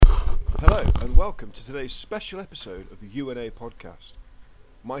Hello and welcome to today's special episode of the UNA podcast.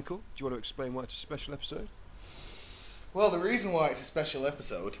 Michael, do you want to explain why it's a special episode? Well, the reason why it's a special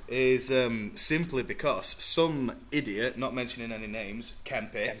episode is simply because some idiot, not mentioning any names,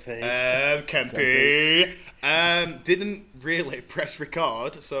 Kempy, didn't really press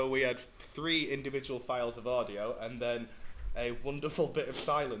record, so we had 3 individual files of audio and then a wonderful bit of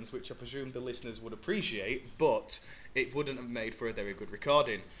silence, which I presume the listeners would appreciate, but it wouldn't have made for a very good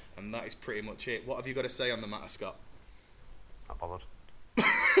recording, and that is pretty much it. What have you got to say on the matter, Scott? Not bothered.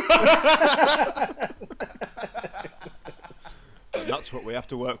 And that's what we have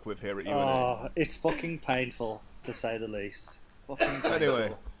to work with here at UNA. Oh, it's fucking painful, to say the least. Fucking painful.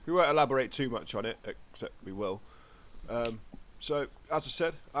 Anyway, we won't elaborate too much on it, except we will. So, as I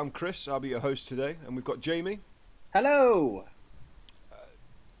said, I'm Chris, I'll be your host today, and we've got Jamie. Hello!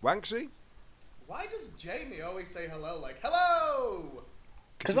 Wanksy. Why does Jamie always say hello like, hello?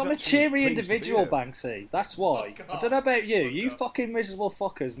 Because I'm a cheery individual, Banksy. That's why. I don't know about you. You fucking miserable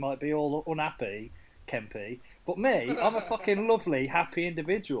fuckers might be all unhappy, Kempy. But me, I'm a fucking lovely, happy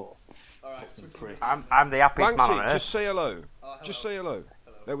individual. Alright, I'm the happiest man on Wanksy, earth. just say hello. hello. Just say hello.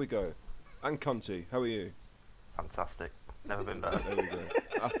 Hello. There we go. And Cunty, how are you? Fantastic. Never been better. There we go.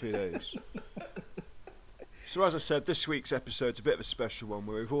 Happy days. So as I said, this week's episode's a bit of a special one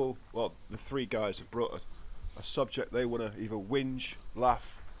where the 3 guys have brought a subject they want to either whinge, laugh,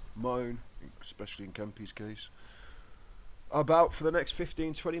 moan, especially in Kempy's case, about for the next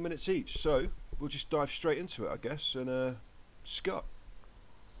 15-20 minutes each. So we'll just dive straight into it, I guess. And Scott,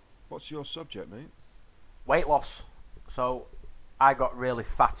 what's your subject, mate? Weight loss. So, I got really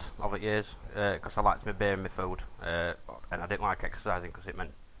fat over the years because I liked my beer and my food, and I didn't like exercising because it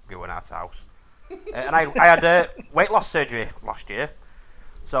meant going out of the house. And I had weight loss surgery last year.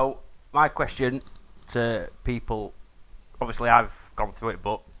 So my question to people, obviously I've gone through it,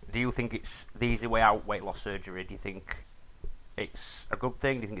 but do you think it's the easy way out, weight loss surgery? Do you think it's a good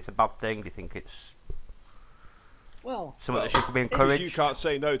thing? Do you think it's a bad thing? Do you think it's something that should be encouraged? You can't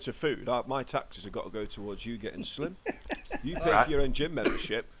say no to food. My taxes have got to go towards you getting slim. You pay for your own gym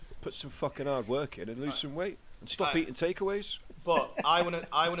membership, put some fucking hard work in and lose some weight. And stop eating takeaways. But I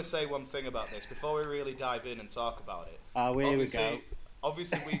wanna say one thing about this before we really dive in and talk about it. Here we go.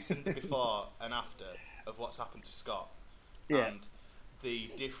 Obviously, we've seen the before and after of what's happened to Scott. Yeah. And the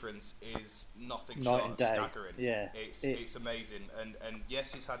difference is nothing Night short and of day. staggering. Yeah. It's amazing. And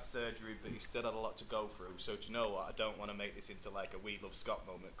yes, he's had surgery, but he's still had a lot to go through. So do you know what? I don't want to make this into like a We Love Scott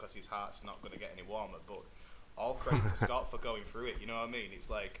moment because his heart's not going to get any warmer. But all credit to Scott for going through it. You know what I mean? It's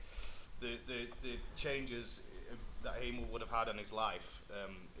like the changes that he would have had in his life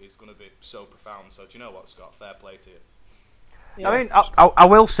is going to be so profound. So do you know what, Scott? Fair play to you. Yeah. I mean, I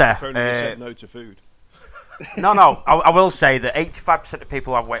will say. If only you said no to food. No, I will say that 85% of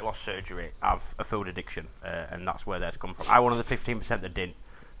people who have weight loss surgery have a food addiction, and that's where theirs come from. I one of the 15% that didn't.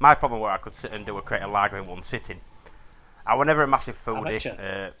 My problem was I could sit and do a crate of lager in one sitting. I was never a massive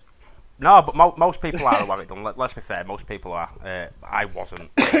foodie. No, but most people are who have it done. Let's be fair, most people are. I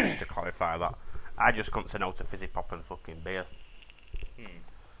wasn't, to clarify that. I just couldn't say no to fizzy pop and fucking beer.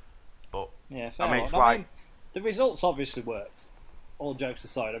 But Yeah, fair I mean, enough. it's like, the results obviously worked. All jokes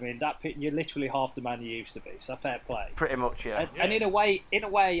aside, I mean, you're literally half the man you used to be, so fair play. pretty much, yeah. And in a way,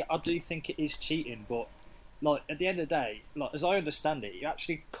 I do think it is cheating, but like at the end of the day, like as I understand it, you're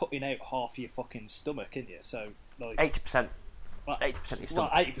actually cutting out half your fucking stomach, aren't you? So like 80%. like, 80% of your well,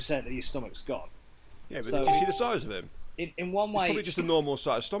 stomach. 80% of your stomach's gone. Yeah, but So do you see the it's- size of him? In one It's way, probably just a normal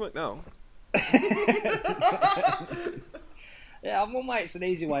sized stomach now. yeah, on one way it's an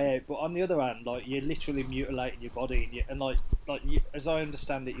easy way out, but on the other hand, like you're literally mutilating your body, and as I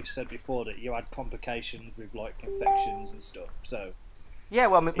understand it, you've said before that you had complications with like infections and stuff. So Yeah,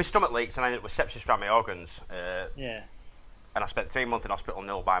 well, my It's- stomach leaked and I ended up with sepsis around my organs. yeah, And I spent 3 months in hospital,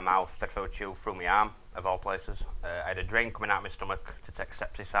 nil by mouth, fed through a tube through my arm, of all places. I had a drain coming out of my stomach to take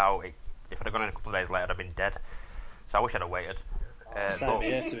sepsis out. If I'd have gone in a couple of days later, I'd have been dead. So I wish I'd have waited. same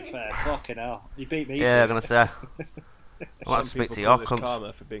here. To be fair, fucking hell, you beat me. Yeah, I'm too. going to say. I want Some to speak people to call your this cunt.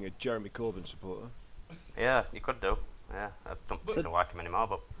 karma for being a Jeremy Corbyn supporter. Yeah, you could do. Yeah, I don't particularly like him anymore,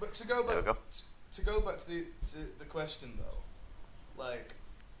 but But to go There we back go. to go back to the question though, like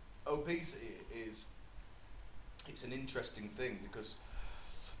obesity it's an interesting thing because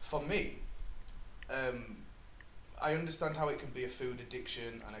for me, I understand how it can be a food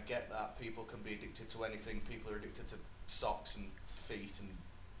addiction, and I get that people can be addicted to anything. People are addicted to socks and feet, and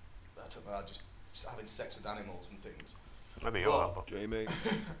I don't know, just having sex with animals and things. maybe you are. But Jamie.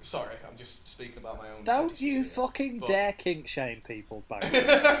 Sorry, I'm just speaking about my own. Don't fetishes you here. fucking But- dare kink shame people, bang.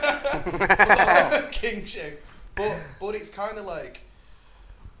 King shame. But it's kind of like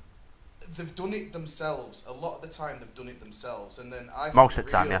they've done it themselves. A lot of the time, they've done it themselves, and then I think Most of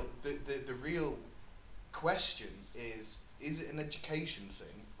the time, yeah. The real question is it an education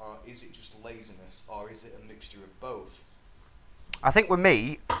thing, or is it just laziness, or is it a mixture of both? I think with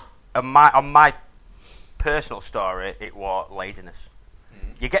me, on my personal story, it was laziness.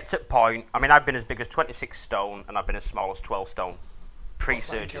 You get to a point. I mean, I've been as big as 26 stone, and I've been as small as 12 stone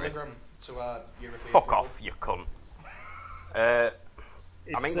pre-surgery. What's that in kilogram to our European Fuck people? off, you cunt.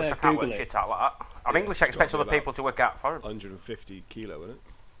 I'm English. I can't work shit out like that. I'm English. I expect other people to work out for him. 150 kilo, isn't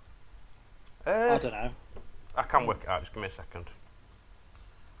it? I don't know. I can work it out. Just give me a second.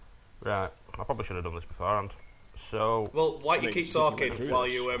 Right. I probably should have done this beforehand. So. Well, why you keep talking while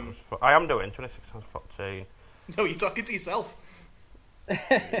you I am doing 26 times 14. No, you're talking to yourself.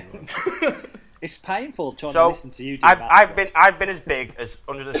 It's painful trying to listen to you do that. I've been as big as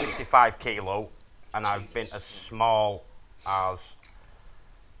 165 kilo, and I've been as small as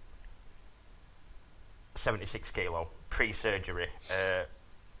 76 kilo pre-surgery.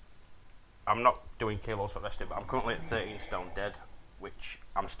 I'm not doing kilos for the rest of it, but I'm currently at 13 stone dead, which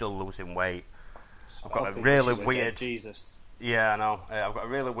I'm still losing weight. I've got a really weird. Jesus. Yeah, I know. I've got a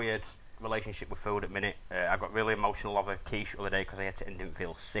really weird relationship with food at the minute. I got really emotional over quiche the other day because I ate it and didn't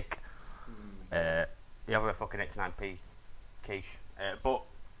feel sick. You have a fucking 89p quiche. But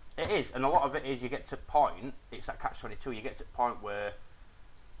it is, and a lot of it is you get to a point, it's that catch-22, you get to a point where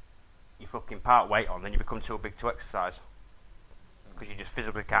you fucking part weight on, then you become too big to exercise. Because you just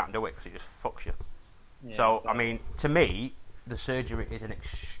physically can't do it, because it just fucks you. Yeah, so, I mean, to me, the surgery is an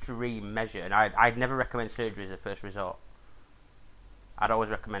extreme measure, and I'd never recommend surgery as a first resort. I'd always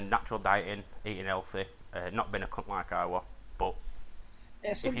recommend natural dieting, eating healthy, not being a cunt like I was, but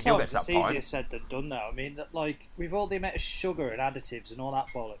yeah, sometimes it's easier said than done though. I mean, like, with all the amount of sugar and additives and all that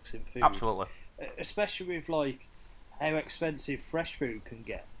bollocks in food. Absolutely. Especially with, like, how expensive fresh food can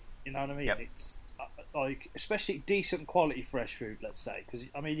get. You know what I mean? Yep. It's, like, especially decent quality fresh food, let's say. Because,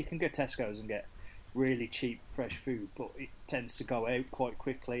 I mean, you can go to Tesco's and get really cheap fresh food, but it tends to go out quite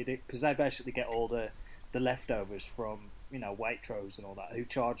quickly. Because they basically get all the leftovers from, you know, Waitrose and all that, who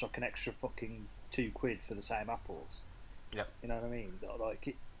charge, like, an extra fucking £2 for the same apples. Yep. You know what I mean?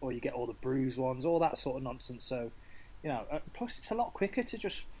 Like, or you get all the bruised ones, all that sort of nonsense. So, you know, plus it's a lot quicker to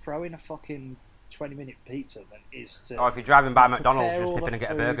just throw in a fucking 20-minute pizza than it is to. Or if you're driving by McDonald's, just dip in and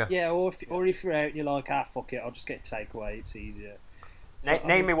get a burger. Yeah, or if you're out and you're like, fuck it, I'll just get a takeaway. It's easier. So,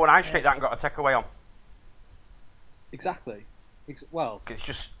 name me one high street that hasn't got a takeaway on. Exactly. Well, it's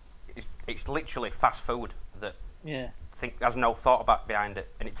just it's literally fast food that has no thought about behind it,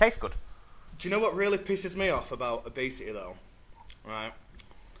 and it tastes good. Do you know what really pisses me off about obesity, though? Right?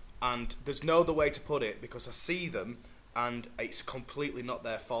 And there's no other way to put it, because I see them, and it's completely not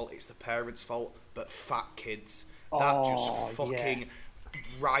their fault, it's the parents' fault, but fat kids. That just fucking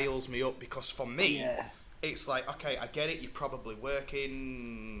riles me up, because for me, it's like, okay, I get it, you're probably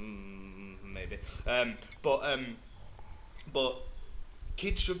working, maybe, but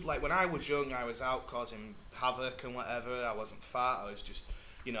kids should, like, when I was young, I was out causing havoc and whatever, I wasn't fat, I was just...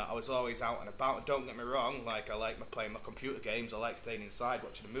 You know, I was always out and about. Don't get me wrong, like, I like playing my computer games, I like staying inside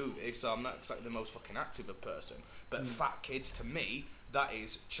watching a movie, so I'm not exactly the most fucking active of person. But fat kids, to me, that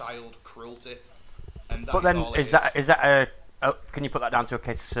is child cruelty. And that is all it is. Is that can you put that down to a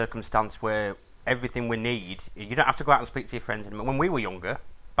case of circumstance where everything we need, you don't have to go out and speak to your friends anymore. When we were younger,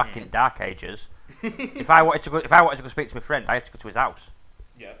 back in dark ages, if I wanted to go speak to my friend, I had to go to his house.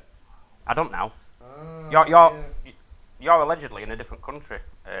 Yeah. I don't now. You're allegedly in a different country,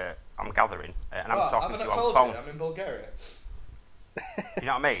 I'm gathering, and I'm talking to you on phone. I'm in Bulgaria. You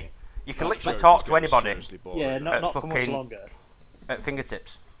know what I mean? You can literally talk to anybody. Yeah, not for much longer. At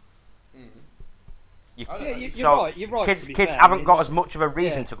fingertips. You're right. Kids fair, haven't got as much of a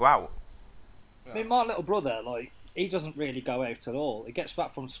reason to go out. I mean, my little brother, like, he doesn't really go out at all. He gets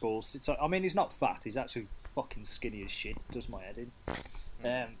back from school. I mean, he's not fat. He's actually fucking skinny as shit. Does my head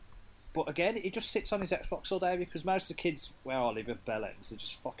in. But again, he just sits on his Xbox all day, because most of the kids where I live at Bellends are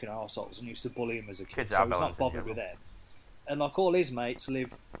just fucking arseholes and used to bully him as a kid, so he's not bothered with them. And like, all his mates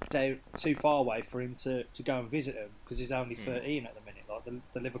live down too far away for him to go and visit them, because he's only 13 at the minute. Like,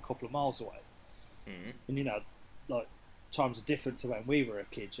 they live a couple of miles away. And, you know, like, times are different to when we were a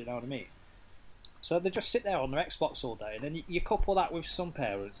kid, you know what I mean? So they just sit there on their Xbox all day, and then you couple that with some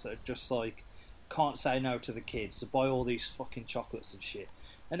parents that just, like, can't say no to the kids, to buy all these fucking chocolates and shit.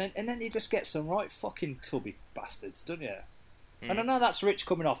 And then you just get some right fucking tubby bastards, don't you? And I know that's rich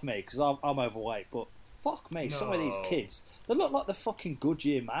coming off me, because I'm overweight, but fuck me, some of these kids, they look like the fucking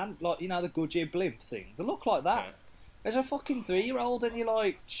Goodyear man, like, you know, the Goodyear blimp thing. They look like that. As a fucking 3-year-old, and you're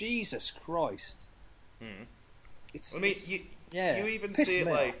like, Jesus Christ. Yeah. You even Piss see it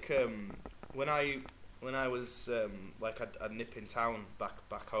me off. like when I was like I'd nip in town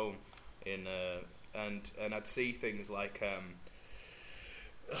back home in and I'd see things like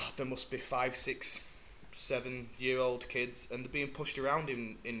there must be 5, 6, 7-year-old kids and they're being pushed around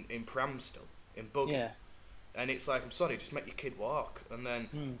in prams still, in buggies. Yeah. And it's like, I'm sorry, just make your kid walk. And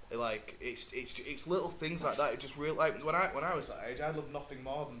then like it's little things like that. It just real like when I was that age, I loved nothing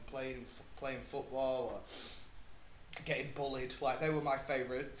more than playing football or getting bullied. Like they were my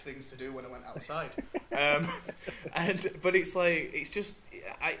favourite things to do when I went outside. But it's like it's just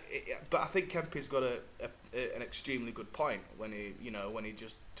but I think Kempy's got an extremely good point when he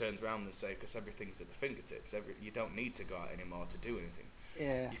just turns around and say, because everything's at the fingertips. You don't need to go out anymore to do anything.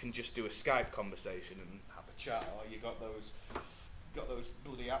 Yeah. You can just do a Skype conversation and have a chat, or you got those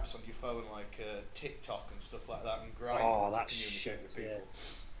bloody apps on your phone like TikTok and stuff like that, and Grindr to that's communicate shit, with people.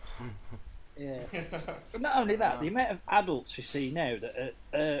 Yeah. But not only that, the amount of adults you see now that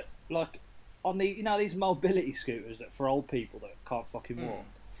are like on the these mobility scooters that for old people that can't fucking walk.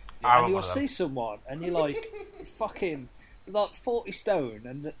 And you'll see someone and you're like fucking like 40 stone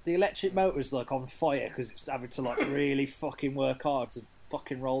and the electric motor's like on fire because it's having to like really fucking work hard to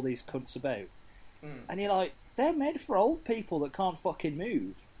fucking roll these cunts about. And you're like, they're made for old people that can't fucking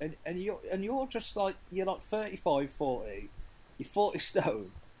move, and you're just like, you're like 35, 40, you're 40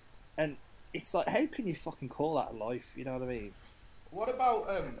 stone, and it's like, how can you fucking call that a life? You know what I mean? What about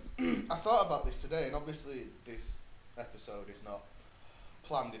I thought about this today, and obviously this episode is not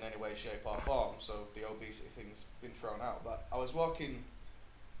planned in any way, shape or form, so the obesity thing's been thrown out, but I was walking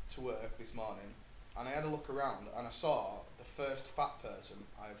to work this morning and I had a look around and I saw the first fat person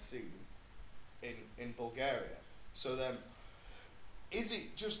I've seen in Bulgaria. So then, is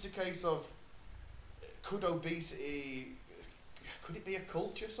it just a case of, could it be a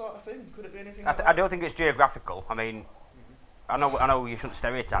culture sort of thing? Could it be anything like that? I don't think it's geographical. I mean, I know you shouldn't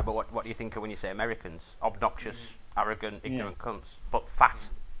stereotype, but what do you think of when you say Americans? Obnoxious, arrogant, ignorant cunts, but fat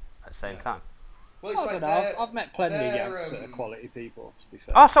at the same time. Well, it's I like don't know. I've met plenty of Yanks that are quality people, to be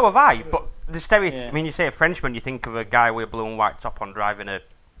fair. Oh, so have I. But the I mean, you say a Frenchman, you think of a guy with a blue and white top on driving a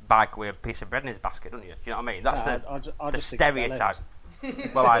bike with a piece of bread in his basket, don't you? Do you know what I mean? That's the stereotype.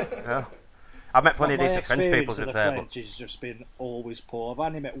 Well, I've met plenty of decent French people. My experience of the French has just been always poor. I've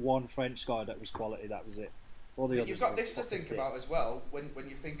only met one French guy that was quality. That was it. All the but others you've got this to think about as well. When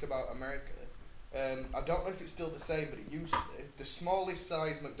you think about America, I don't know if it's still the same, but it used to be. The smallest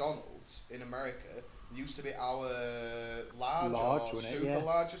size McDonald's in America used to be our large or super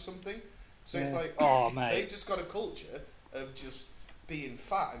large or something. So it's like they've just got a culture of just being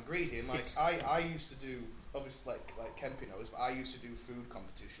fat and greedy. And like I used to do, obviously like Kempy knows, but I used to do food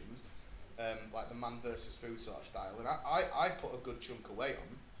competitions, like the man versus food sort of style, and I put a good chunk away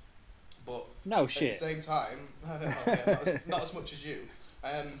on. But at the same time, I don't know, not as much as you.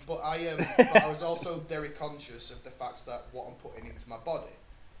 But I was also very conscious of the fact that what I'm putting into my body.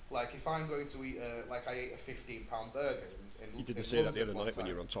 Like if I'm going to eat like I ate a £15 burger you didn't say that the other night when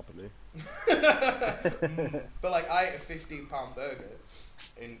you were on top of me. But like I ate a £15 burger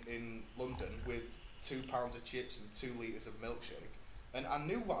in London with 2 pounds of chips and 2 litres of milkshake, and I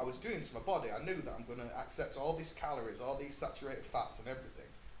knew what I was doing to my body. I knew that I'm going to accept all these calories, all these saturated fats and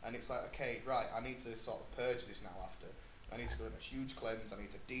everything, and it's like, okay, right, I need to sort of purge this now after. I need to go on a huge cleanse, I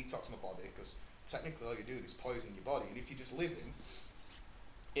need to detox my body, because technically all you're doing is poisoning your body. And if you're just living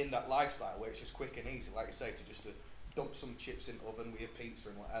in that lifestyle where it's just quick and easy, like you say, to just dump some chips in the oven with your pizza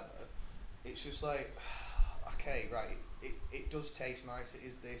and whatever, it's just like, okay, right, it does taste nice, it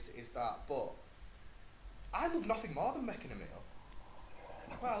is this, it is that, but I love nothing more than making a meal.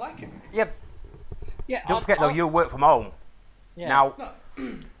 Well, I like it, mate. Yeah. Don't forget though, you work from home. Yeah. Now,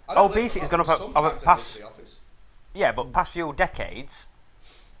 obesity is going to pass. Yeah, but past few decades,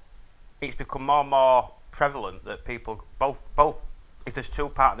 it's become more and more prevalent that people both if there's 2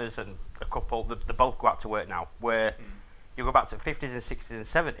 partners and a couple, they both go out to work now. Where you go back to 50s and 60s and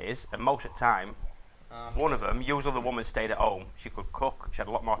 70s, and most of the time, one of them, usually the woman, stayed at home. She could cook. She had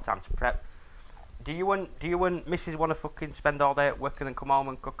a lot more time to prep. Do you and Mrs. want to fucking spend all day at work and then come home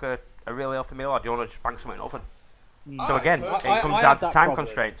and cook a really healthy meal, or do you want to just bang something in the oven? So again, it comes down to time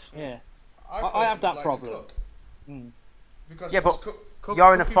constraints. Yeah, I have that problem. Because yeah, but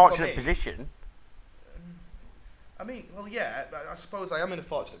you're in a fortunate position. I mean, well, yeah, I suppose I am in a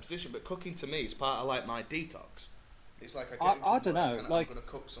fortunate position, but cooking to me is part of like my detox. It's like I don't know, like I'm gonna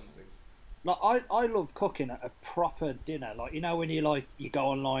cook something. Like I love cooking at a proper dinner. Like, you know, when you go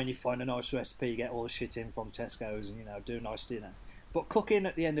online, you find a nice recipe, you get all the shit in from Tesco's, and do a nice dinner. But cooking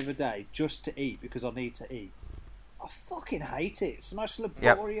at the end of the day just to eat because I need to eat, I fucking hate it. It's the most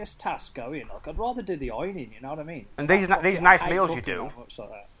laborious task going. Like, I'd rather do the ironing, you know what I mean? And these nice meals you do,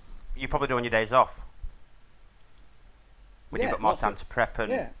 you probably do on your days off. When you've got more time to prep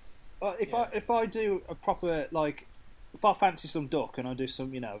and... Yeah. Well, if I do a proper, like, if I fancy some duck and I do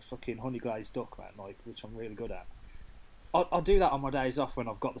some, fucking honey glazed duck, man, like, which I'm really good at, I'll do that on my days off when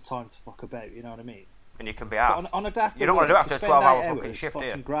I've got the time to fuck about, you know what I mean? And you can be out. On a day after you don't want to do it after a 12-hour fucking shift, do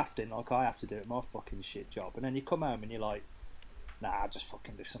you? Grafting like I have to do it, my fucking shit job. And then you come home and you're like, nah, I'll just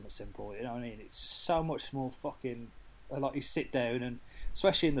fucking do something simple, you know what I mean? It's just so much more fucking... Like, you sit down and...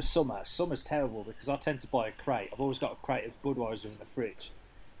 Especially in the summer. Summer's terrible because I tend to buy a crate. I've always got a crate of Budweiser in the fridge.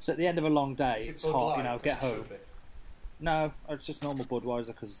 So at the end of a long day, it's hot, get home. No, it's just normal Budweiser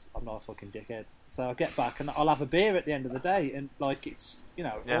because I'm not a fucking dickhead. So I get back and I'll have a beer at the end of the day and, like, it's,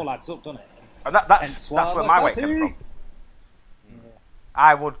 all adds up, doesn't it? And that's where my weight came from.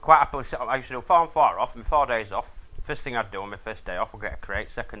 I would quite happily I used to do 4 and 4 off and 4 days off. First thing I'd do on my first day off, I'll get a crate.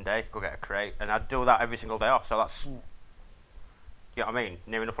 Second day, go get a crate, and I'd do that every single day off. So that's, you know what I mean,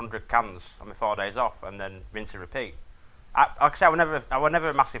 near enough 100 cans on my 4 days off, and then rinse and repeat. Like I say, I was never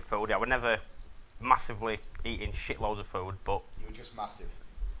a massive foodie. I was never massively eating shitloads of food, but you were just massive.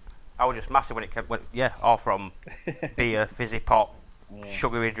 I was just massive when it came, all from beer, fizzy pop,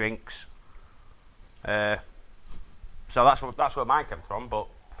 sugary drinks. So that's where mine came from. But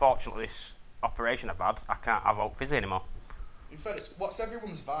fortunately, this operation I've had, I can't have oat fizzy anymore. In fairness, what's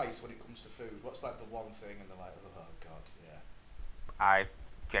everyone's vice when it comes to food? What's like the one thing, and they're like, oh god, yeah. I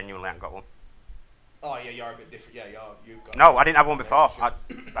genuinely haven't got one. Oh yeah, you're a bit different. Yeah, you've got. No, I didn't have one before. I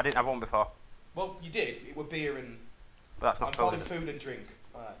didn't have one before. Well, you did. It were beer and. But that's not I'm calling food and drink.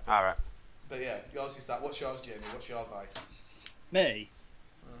 All right. But yeah, yours is that. What's yours, Jamie? What's your vice? Me,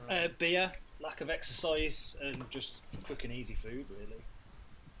 beer, lack of exercise, and just quick and easy food, really.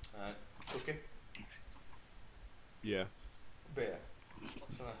 Cookie. Yeah. Beer.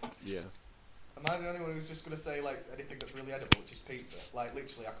 So, yeah. Am I the only one who's just gonna say like anything that's really edible, which is pizza? Like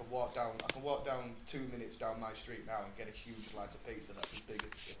literally, I can walk down 2 minutes down my street now and get a huge slice of pizza that's as big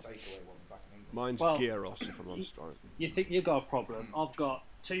as a takeaway one back in England. Mine's gyros, if I'm honest. You think you've got a problem? I've got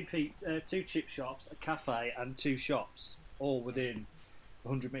two chip shops, a cafe, and 2 shops, all within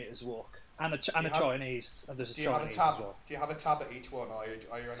 100 metres walk. And a Chinese, and there's a Chinese as well. Do you have a tab at each one, or are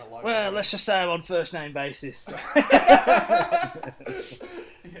you on a line? Well, let's just say I'm on first name basis. It's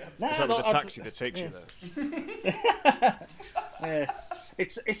like the taxi that takes you there. Yeah,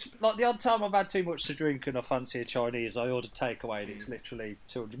 it's like the odd time I've had too much to drink and I fancy a Chinese, I order takeaway and it's literally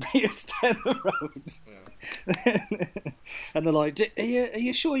 200 metres down the road. Yeah. And they're like, are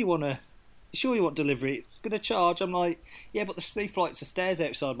you sure you want delivery? It's going to charge. I'm like, yeah, but there's 3 flights of stairs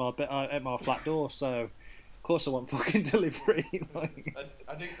outside my flat door, so of course I want fucking delivery. Like,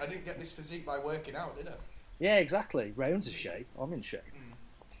 I didn't get this physique by working out, did I? Yeah, exactly. Round's a shape. I'm in shape.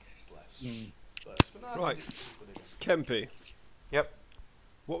 Bless. But no, right, Kempy. Yep.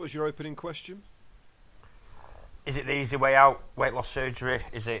 What was your opening question? Is it the easy way out? Weight loss surgery?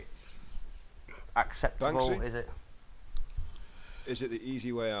 Is it acceptable? Banksy? Is it the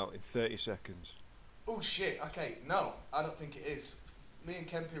easy way out in 30 seconds? Oh shit, okay, no, I don't think it is. Me and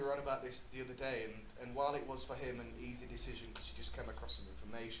Kempy were on about this the other day, and while it was for him an easy decision because he just came across some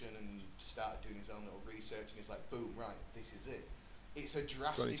information and started doing his own little research and he's like, boom, right, this is it. It's a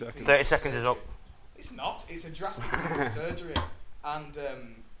drastic piece of 30 seconds is up. It's not, it's a drastic piece of surgery. And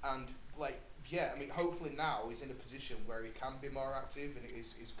like, yeah, I mean, hopefully now he's in a position where he can be more active and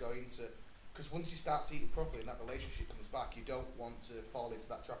is going to... Because once he starts eating properly and that relationship comes back, you don't want to fall into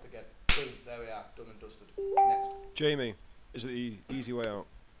that trap again. Boom, there we are, done and dusted. Next. Jamie, is it the easy way out?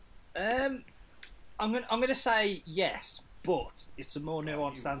 I'm gonna say yes, but it's a more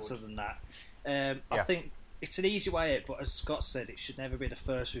nuanced answer than that. I think it's an easy way out, but as Scott said, it should never be the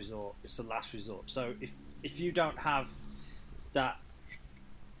first resort. It's the last resort. So if you don't have that,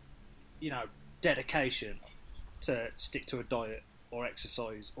 dedication to stick to a diet or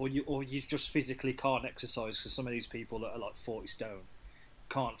exercise, or you just physically can't exercise because some of these people that are like 40 stone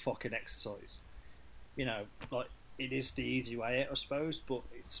can't fucking exercise. Like, it is the easy way out, I suppose, but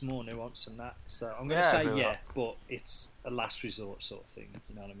it's more nuanced than that. So I'm going to say yeah, but it's a last resort sort of thing.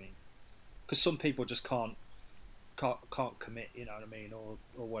 You know what I mean? Because some people just can't commit. You know what I mean, or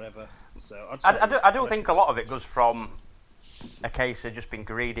whatever. So I do think a lot of it goes from a case of just being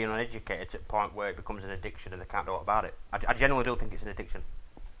greedy and uneducated to the point where it becomes an addiction and they can't do what about it. I genuinely do think it's an addiction.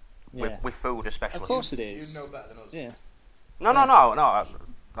 Yeah. With food especially. Of course it is. You know better than us. Yeah. No.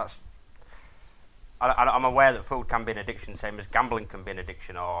 That's. I'm aware that food can be an addiction, same as gambling can be an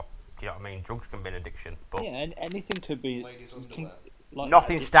addiction, or do you know what I mean? Drugs can be an addiction. But yeah, and anything could be. Ladies' underwear. like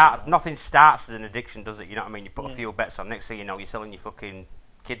nothing addiction, starts. like. Nothing starts as an addiction, does it? You know what I mean? You put Yeah. a few bets on. Next thing you know, you're selling your fucking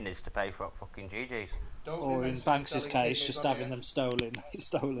kidneys to pay for fucking GGs. Don't be Or in mentioning Banks's selling case, kidneys just on having here. them stolen.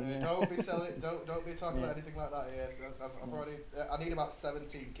 stolen. Yeah, Yeah. don't be selling. Don't be talking Yeah. about anything like that here. I've already. I need about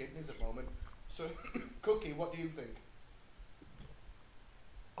 17 kidneys at the moment. So, Cookie, what do you think?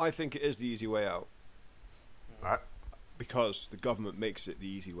 I think it is the easy way out Right. because the government makes it the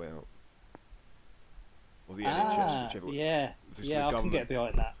easy way out, or the NHS, whichever. Yeah, If it's yeah, the I can government. get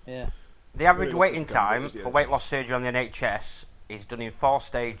behind that. Yeah. The average Really, waiting what's the government time is the for weight NHS. loss surgery on the NHS is done in 4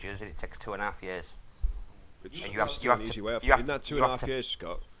 stages, and it takes 2.5 years. Which And is you have the to- easy way out. you have In that to- 2.5 years,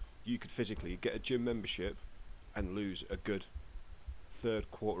 Scott, you could physically get a gym membership and lose a good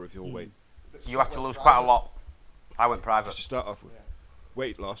third quarter of your weight. But You have to Scott lose went quite a private. lot. I went Just private. to start off with, Yeah.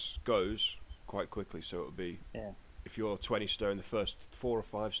 weight loss goes quite quickly, so it'll be. Yeah. If you're 20 stone, the first 4 or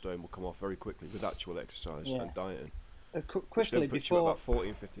 5 stone will come off very quickly with actual exercise Yeah. and dieting. Which Quickly then puts you at before, about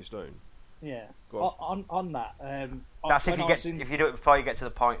 14, 15 stone. yeah. Go On that, That's when if you I get was in, if you do it before you get to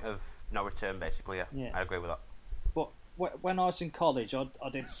the point of no return, basically. Yeah, Yeah. I agree with that. but when I was in college, I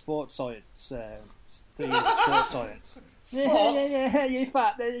did sports science. 3 years of sports science. Sports. Yeah, you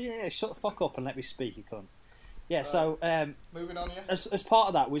fat. Yeah, shut the fuck up and let me speak, you cunt. Yeah, so Moving on, yeah. as part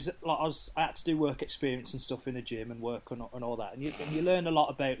of that was like I had to do work experience and stuff in the gym and work and all that, and you learn a lot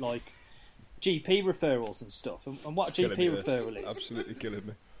about like GP referrals and stuff, and what a GP Killing me, referral this. is. Absolutely killing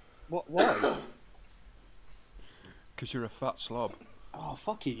me. Why? Because you're a fat slob. Oh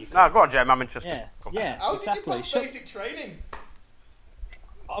fuck you! No, go on, Jim. I'm interested. Yeah, Come. yeah, How exactly. did you pass basic training?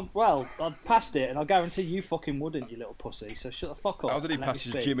 Well, I passed it, and I guarantee you fucking wouldn't, you little pussy. So shut the fuck up. How did he and let pass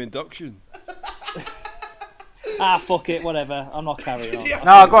me his speak. gym induction? Fuck it, whatever. I'm not carrying on.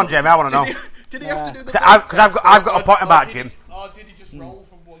 No, go on, Jamie. I want to know. Did he have to do the I've- 'cause blood I've got test, a point about did Jim. Or did he just roll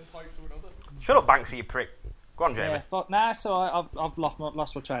from one point to another? Shut up, Banksy, you prick. Go on, Jamie. Yeah, fuck. Nah, so I've lost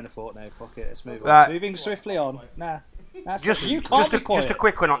my train of thought now. Fuck it, let's move on. Right. Moving swiftly on. Nah, that's Just, you can't just, be a, quiet. just a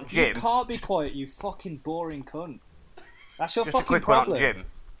quick one on You Jim. can't be quiet, you fucking boring cunt. That's your Just a fucking quick one problem. on Jim.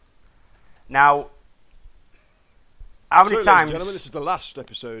 Now, how many So, ladies and times? gentlemen, this is the last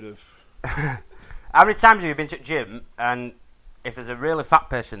episode of. How many times have you been to the gym and if there's a really fat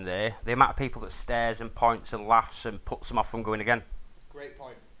person there, the amount of people that stares and points and laughs and puts them off from going again? Great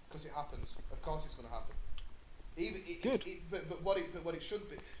point, because it happens. Of course, it's going to happen. Good. But what it should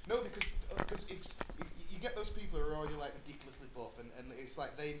be. No, because if you get those people who are already like ridiculously buff, and it's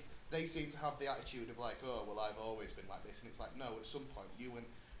like they seem to have the attitude of like, oh well, I've always been like this, and it's like, no, at some point you went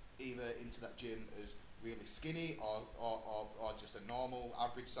either into that gym as really skinny or just a normal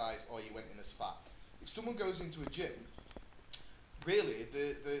average size, or you went in as fat. If someone goes into a gym, really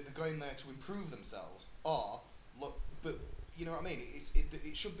they're going there to improve themselves, or look, but you know what I mean.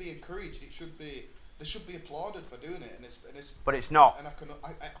 It should be encouraged. They should be applauded for doing it, and it's. But it's not. And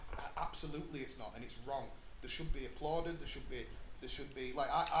I absolutely it's not, and it's wrong. There should be applauded. There should be like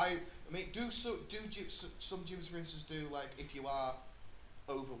I mean some gyms for instance do like if you are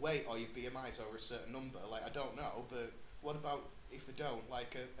overweight or your BMI is over a certain number, like I don't know, but what about if they don't,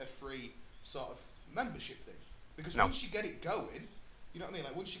 like a free sort of membership thing? Because No. once you get it going, you know what I mean,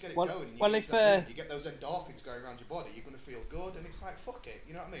 like once you get it Well- going and you, well, get if, to that point, you get those endorphins going around your body, you're going to feel good, and it's like fuck it,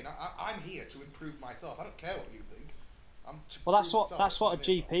 you know what I mean, I'm here to improve myself. I don't care what you think. Well, that's what a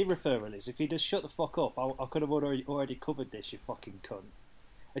GP referral is. If you just shut the fuck up, I could have already covered this, you fucking cunt.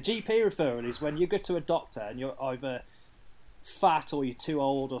 A GP referral is when you go to a doctor and you're either fat or you're too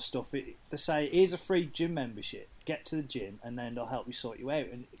old or stuff. They say, here's a free gym membership. Get to the gym and then they'll help you sort you out.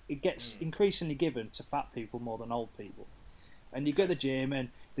 And it gets increasingly given to fat people more than old people. And you go to the gym and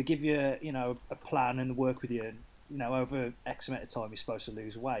they give you, a plan and work with you. And, over X amount of time you're supposed to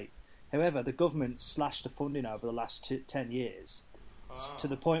lose weight. However, the government slashed the funding over the last 10 years to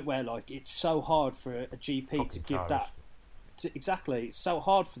the point where, like, it's so hard for a GP to give that. Exactly, it's so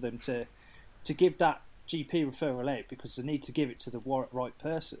hard for them to give that GP referral out because they need to give it to the right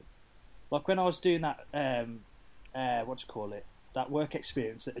person. Like when I was doing that, that work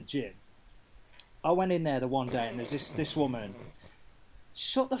experience at a gym, I went in there the one day and there's this woman.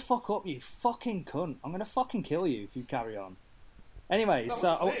 Shut the fuck up, you fucking cunt! I'm gonna fucking kill you if you carry on. Anyway,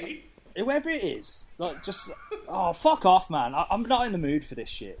 whoever it is, like, just fuck off, man. I'm not in the mood for this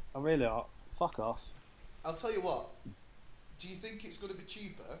shit. I really are. Fuck off. I'll tell you what. Do you think it's going to be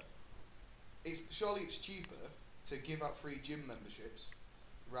cheaper? Surely it's cheaper to give out free gym memberships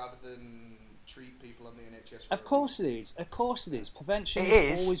rather than treat people on the NHS. Of course it is. Of course it is. Prevention It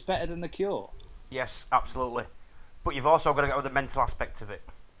is is. always better than the cure. Yes, absolutely. But you've also got to get with the mental aspect of it.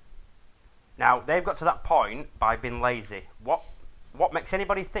 Now, they've got to that point by being lazy. What what makes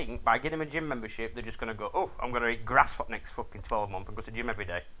anybody think by getting them a gym membership they're just going to go, oh, I'm going to eat grass for the next fucking 12 months and go to the gym every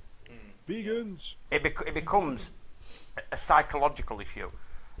day? Vegans. It becomes a psychological issue.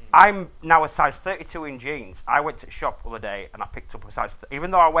 I'm now a size 32 in jeans. I went to the shop the other day and I picked up a size...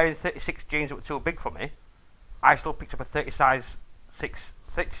 Even though I was wearing 36 jeans that were too big for me, I still picked up a 30 size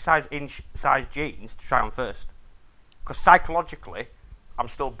inch size jeans to try on first. Because psychologically, I'm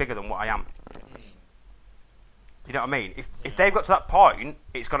still bigger than what I am. You know what I mean? If they've got to that point,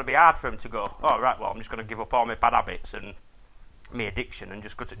 it's going to be hard for them to go, oh, right, well, I'm just going to give up all my bad habits and my addiction and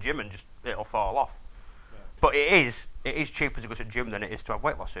just go to the gym and just it'll fall off. Yeah. But it is cheaper to go to the gym than it is to have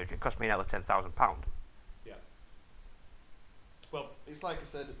weight loss surgery. It cost me nearly £10,000. Yeah. Well, it's like I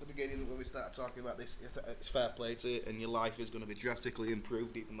said at the beginning when we started talking about this, it's fair play to it and your life is going to be drastically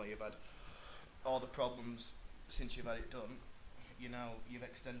improved even though you've had all the problems since you've had it done. You know, you've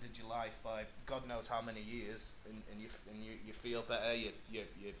extended your life by God knows how many years, and you feel better. You're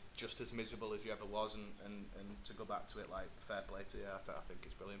just as miserable as you ever was, and to go back to it, like, fair play to you. I think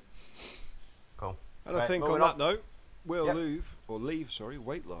it's brilliant. Cool. And I think on that note, we'll leave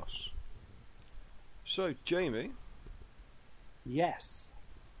weight loss. So, Jamie. Yes.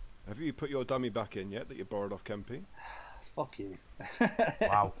 Have you put your dummy back in yet that you borrowed off Kempy? Fuck you.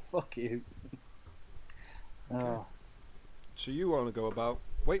 Wow. Fuck you. Okay. Oh. So you want to go about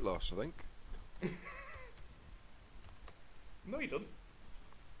weight loss, I think? No, you don't.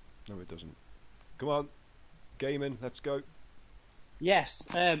 No, it doesn't. Come on, gaming, let's go. Yes,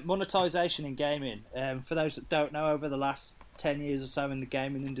 monetization in gaming. For those that don't know, over the last 10 years or so in the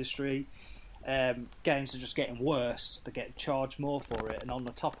gaming industry, games are just getting worse. They're getting charged more for it, and on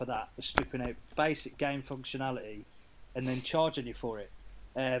the top of that, they're stripping out basic game functionality and then charging you for it.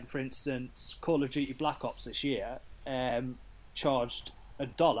 For instance, Call of Duty Black Ops this year charged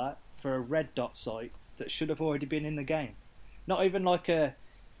 $1 for a red dot site that should have already been in the game. Not even like a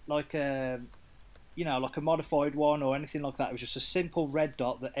modified one or anything like that. It was just a simple red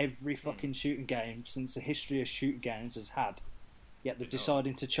dot that every fucking shooting game since the history of shooting games has had. Yet they're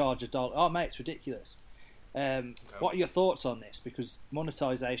deciding to charge $1. Oh mate, it's ridiculous. What are your thoughts on this? Because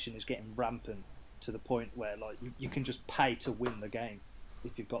monetization is getting rampant to the point where like you can just pay to win the game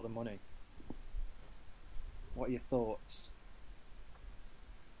if you've got the money. What are your thoughts?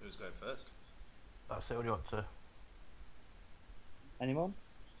 Who's going first? That's it. What do you want to? Anyone?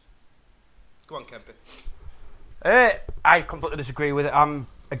 Go on, Kempy. I completely disagree with it. I'm,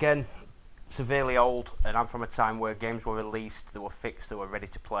 again, severely old, and I'm from a time where games were released, they were fixed, they were ready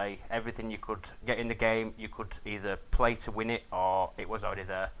to play. Everything you could get in the game, you could either play to win it, or it was already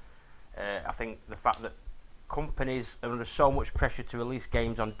there. I think the fact that companies are under so much pressure to release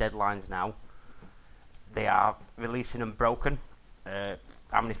games on deadlines now, they are releasing them broken.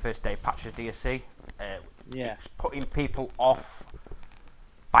 How many first day patches do you see? It's putting people off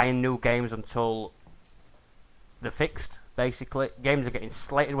buying new games until they're fixed, basically. Games are getting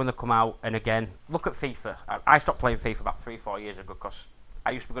slated when they come out, and again, look at FIFA. I stopped playing FIFA about 3-4 years ago because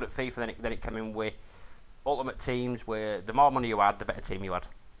I used to be good at FIFA, then it came in with Ultimate Teams, where the more money you had, the better team you had.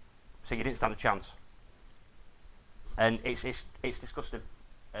 So you didn't stand a chance. And it's disgusting,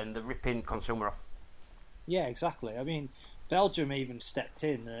 and they're ripping consumer off. Yeah, exactly. I mean, Belgium even stepped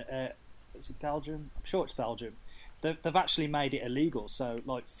in. Is it Belgium? I'm sure it's Belgium. They've actually made it illegal. So,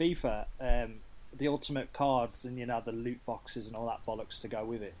 like FIFA, the ultimate cards and the loot boxes and all that bollocks to go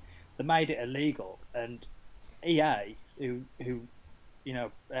with it, they made it illegal. And EA, who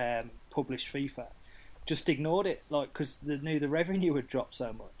published FIFA, just ignored it, like because they knew the revenue had dropped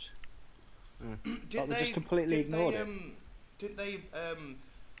so much. They just completely ignored it. Didn't they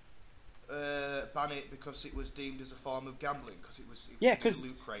ban it because it was deemed as a form of gambling? Because it was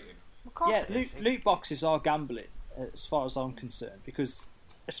loot crating. Loot boxes are gambling as far as I'm concerned, because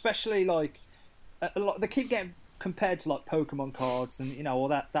especially like they keep getting compared to like Pokemon cards and all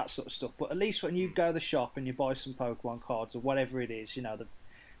that sort of stuff. But at least when you go to the shop and you buy some Pokemon cards or whatever it is, the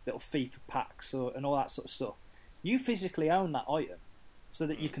little FIFA packs and all that sort of stuff, you physically own that item, so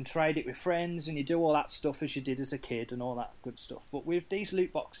that you can trade it with friends and you do all that stuff as you did as a kid and all that good stuff. But with these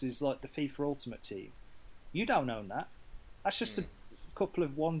loot boxes like the FIFA Ultimate Team, you don't own that. That's just a couple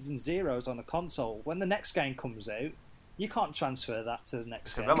of ones and zeros on a console. When the next game comes out, you can't transfer that to the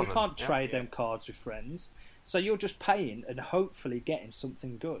next game. You can't trade them cards with friends. So you're just paying and hopefully getting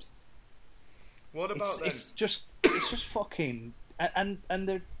something good. What about then? It's just fucking... And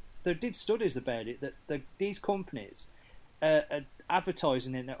there did studies about it, that these companies are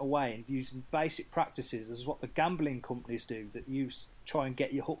advertising in a way and using basic practices as what the gambling companies do, that try and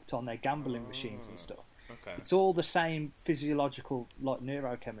get you hooked on their gambling machines and stuff. Okay. It's all the same physiological, like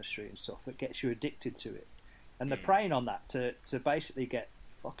neurochemistry and stuff, that gets you addicted to it. and they're preying on that to basically get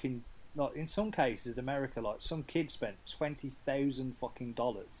fucking, like, in some cases in America, like, some kid spent $20,000 fucking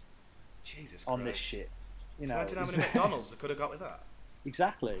dollars Jesus on Christ. this shit. You know, Imagine how many McDonald's they could have got with that.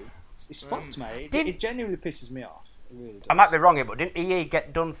 Exactly. It's fucked, mate. It genuinely pisses me off. It really does. I might be wrong here, but didn't EA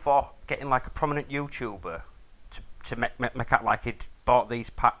get done for getting like a prominent YouTuber to make out like he'd bought these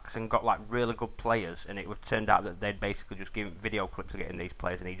packs and got like really good players, and it would turned out that they'd basically just given video clips of getting these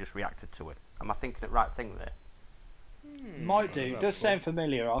players, and he just reacted to it. Am I thinking the right thing there? Might do. It does sound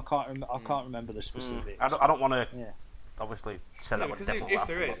familiar. I can't remember the specifics. I don't want to. Yeah. Obviously, say that because if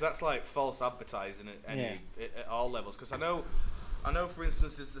there is, that's like false advertising at all levels. Because I know, for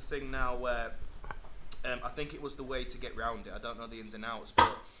instance, there's the thing now where I think it was the way to get round it. I don't know the ins and outs,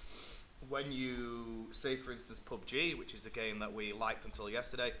 but when you say, for instance, PUBG, which is the game that we liked until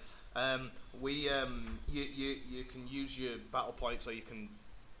yesterday, you can use your battle points, or you can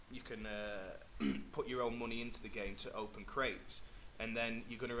put your own money into the game to open crates, and then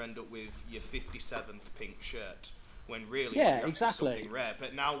you're going to end up with your 57th pink shirt. When really, exactly, something rare.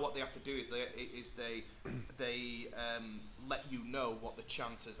 But now what they have to do is they let you know what the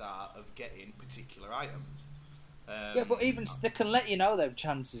chances are of getting particular items. But even they can let you know their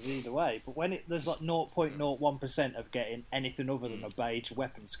chances either way. But when there's like 0.01% of getting anything other than a beige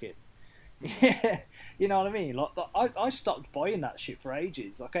weapon skin, you know what I mean? Like I stopped buying that shit for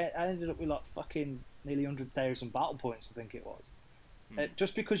ages. Like I ended up with like fucking nearly 100,000 battle points, I think it was.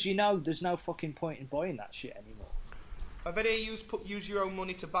 Just because there's no fucking point in buying that shit anymore. Have any of you use your own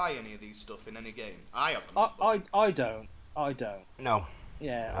money to buy any of these stuff in any game? I haven't. I don't. No.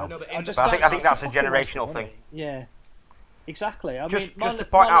 Yeah. No. I think that's a generational thing. Yeah. Exactly. I just mean, to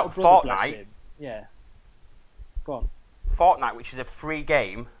point out, Fortnite. Yeah. Go on. Fortnite, which is a free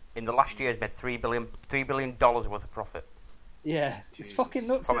game, in the last year has made $3 billion worth of profit. Yeah. Jesus. It's fucking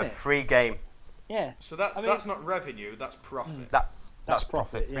nuts, from isn't a it? free game. Yeah. So that's not revenue. That's profit. That's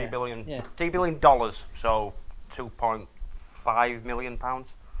profit. Yeah. $3 billion. So £2.5 million.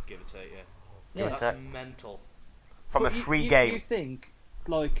 Give or take, yeah. That's mental. From a free game. You think,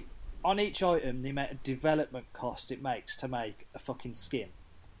 like, on each item, the amount of development cost it makes to make a fucking skin,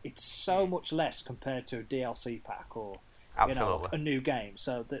 it's so much less compared to a DLC pack or a new game.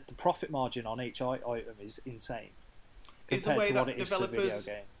 So the profit margin on each item is insane compared to what it is for a video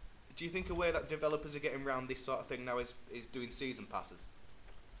game. Do you think a way that developers are getting around this sort of thing now is doing season passes?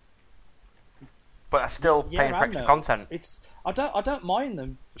 But I still paying for extra content. I don't mind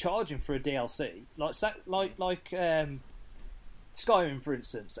them charging for a DLC. Like Skyrim, for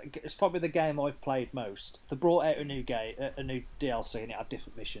instance. It's probably the game I've played most. They brought out a new DLC, and it had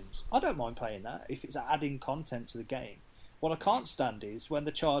different missions. I don't mind playing that if it's adding content to the game. What I can't stand is when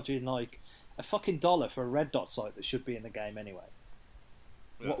they're charging like a fucking $1 for a red dot site that should be in the game anyway.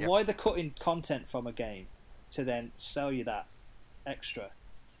 Yeah. Why are they cutting content from a game to then sell you that extra?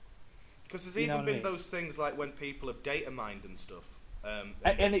 Because there's even been those things like when people have data mined and stuff.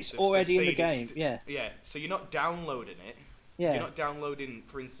 And it's already in the game, yeah. Yeah, so you're not downloading it. Yeah. You're not downloading,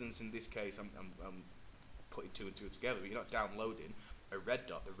 for instance, in this case, I'm putting two and two together, but you're not downloading a red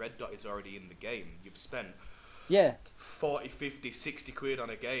dot. The red dot is already in the game. You've spent 40, 50, 60 quid on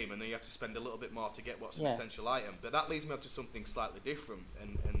a game, and then you have to spend a little bit more to get what's an essential item. But that leads me on to something slightly different,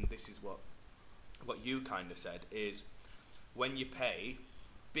 and this is what you kind of said, is when you pay...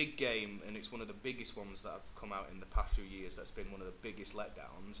 Big game, and it's one of the biggest ones that have come out in the past few years. That's been one of the biggest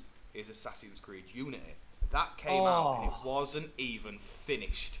letdowns. Is Assassin's Creed Unity. That came out and it wasn't even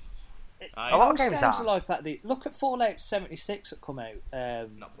finished. Most games are like that. Look at Fallout 76 that come out.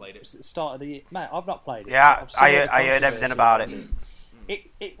 Not played it. At the start of the year. Mate, I've not played it. Yeah, I heard everything about it.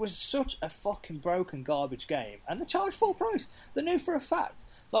 It was such a fucking broken garbage game, and they charged full price. They knew for a fact.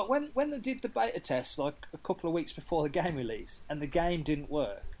 Like when they did the beta test, like a couple of weeks before the game release, and the game didn't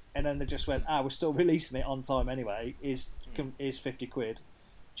work, and then they just went, we're still releasing it on time anyway. Is 50 quid.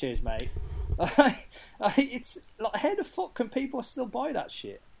 Cheers, mate. It's like, how the fuck can people still buy that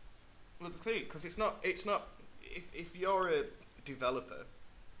shit? Well, the thing, because it's not. If you're a developer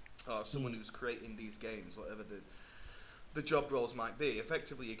or someone who's creating these games, whatever the job roles might be,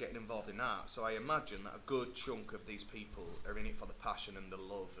 effectively you're getting involved in art. So I imagine that a good chunk of these people are in it for the passion and the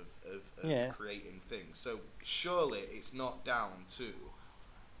love of creating things. So surely it's not down to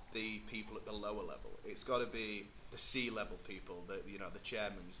the people at the lower level. It's got to be the C-level people, the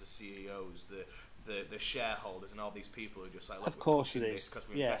chairmen, the CEOs, the shareholders, and all these people who are just like, look, of course we're it pushing is. this because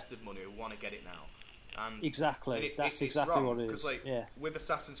we invested money, we want to get it now. And exactly, that's exactly wrong, what it is. Because with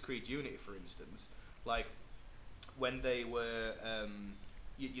Assassin's Creed Unity, for instance, like when they were,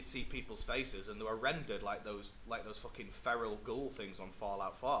 you'd see people's faces, and they were rendered like those fucking feral ghoul things on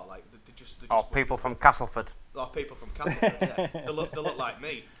Fallout 4. Like they just people from Castleford. Or people from Castleford. Yeah, they look like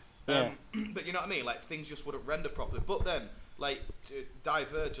me. Yeah. But you know what I mean? Like things just wouldn't render properly. But then, like to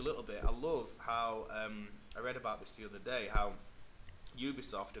diverge a little bit, I love how I read about this the other day. How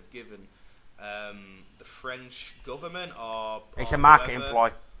Ubisoft have given the French government or it's a marketing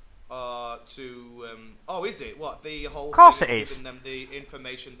ploy. Is it what the whole course thing it of giving them the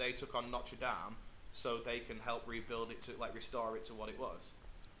information they took on Notre Dame so they can help rebuild it to like restore it to what it was?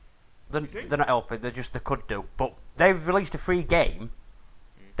 They're not helping. They could do, but they've released a free game.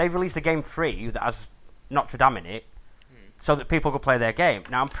 They've released a game free that has Notre Dame in it, so that people could play their game.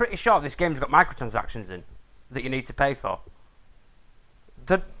 Now I'm pretty sure this game's got microtransactions in that you need to pay for.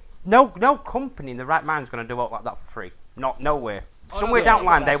 No company in the right mind is going to do all like that for free. Nowhere. Somewhere down the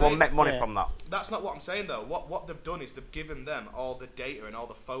line they will make money from that. That's not what I'm saying though. What they've done is they've given them all the data and all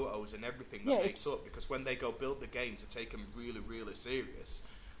the photos and everything that they took, because when they go build the game to take them really, really serious,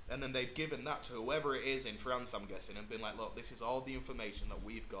 and then they've given that to whoever it is in France, I'm guessing, and been like, look, this is all the information that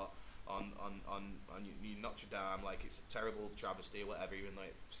we've got on Notre Dame. Like it's a terrible travesty or whatever, even though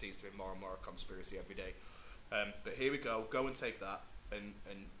it seems to be more and more a conspiracy every day. But here we go and take that, and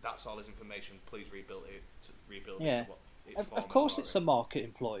that's all his information. Please rebuild it to what. Of course, it's a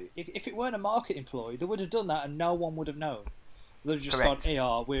marketing ploy. If it weren't a marketing ploy, they would have done that, and no one would have known. They'd have just Correct.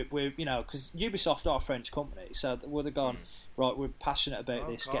 gone, we're because Ubisoft are a French company, so they would have gone, right, we're passionate about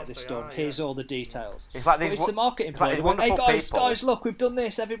this, get this done. Here's all the details. It's like it's a marketing ploy. They went, hey guys, look, we've done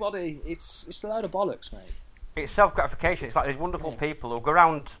this. Everybody, it's a load of bollocks, mate. It's self-gratification. It's like these wonderful people who go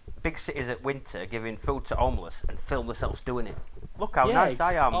around big cities at winter giving food to homeless and film themselves doing it. Look how nice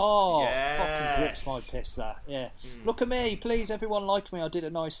I am. Oh, yes. fucking grips my piss, that. Yeah. Look at me, please, everyone like me, I did a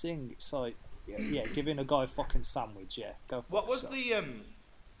nice thing. It's like, giving a guy a fucking sandwich, go for What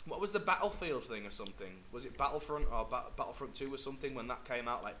was the Battlefield thing or something? Was it Battlefront or Battlefront 2 or something when that came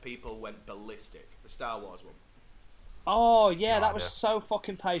out? Like, people went ballistic. The Star Wars one. Oh, yeah, that was so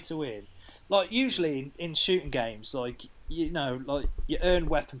fucking pay to win. Like, usually in shooting games, like, you earn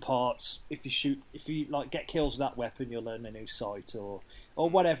weapon parts. If you get kills with that weapon, you'll earn a new sight or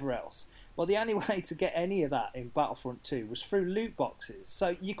whatever else. Well, the only way to get any of that in Battlefront 2 was through loot boxes.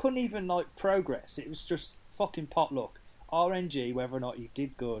 So you couldn't even, progress. It was just fucking potluck. RNG, whether or not you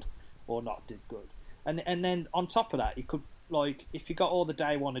did good or not did good. And then on top of that, you could, if you got all the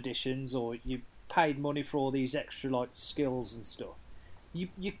day one editions or you paid money for all these extra, skills and stuff,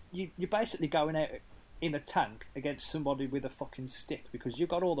 you're basically going out in a tank against somebody with a fucking stick because you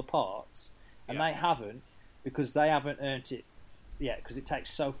got all the parts and they haven't, because they haven't earned it yet, because it takes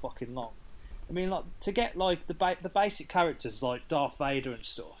so fucking long. I mean, to get the basic characters like Darth Vader and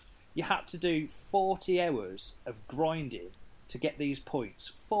stuff, you had to do 40 hours of grinding to get these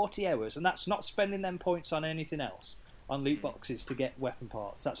points. 40 hours, and that's not spending them points on anything else, on loot boxes to get weapon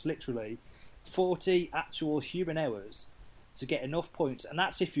parts. That's literally 40 actual human hours to get enough points, and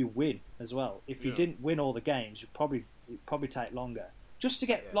that's if you win as well. If you didn't win all the games, it'd probably take longer. Just to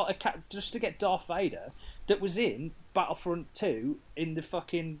get just to get Darth Vader that was in Battlefront 2 in the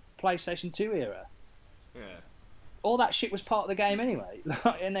fucking PlayStation 2 era. Yeah. All that shit was part of the game anyway.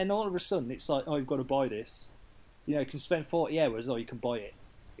 And then all of a sudden it's like, oh, you've got to buy this. You can spend 40 hours or you can buy it.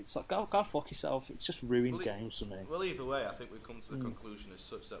 It's like, go fuck yourself. It's just ruined games for me. Well, either way, I think we've come to the conclusion as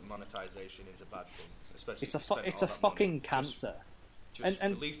such that monetization is a bad thing. Especially it's a fucking cancer. Just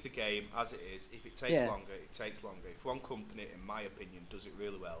release the game as it is. If it takes longer, it takes longer. If one company, in my opinion, does it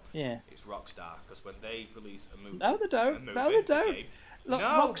really well, it's Rockstar. Because when they release a movie... No, they don't. Look,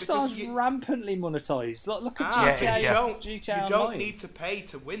 Rockstar's rampantly monetised. Look at GTA. You don't need to pay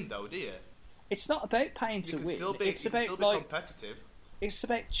to win, though, do you? It's not about paying to win. It's about competitive. It's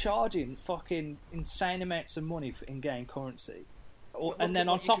about charging fucking insane amounts of money for in-game currency. And then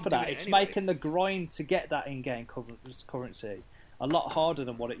on top of that, it's making the grind to get that in-game currency a lot harder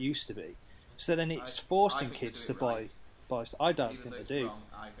than what it used to be. So then it's forcing kids to buy. I don't think they do.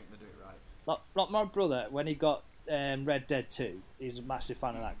 I think they do it right. Like my brother, when he got Red Dead 2, he's a massive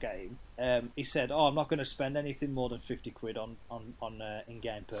fan of that game. He said, I'm not going to spend anything more than 50 quid on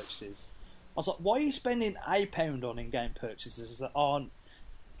in-game purchases. I was like, why are you spending £1 on in-game purchases that aren't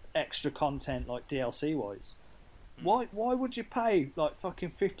extra content like DLC wise? Why would you pay like fucking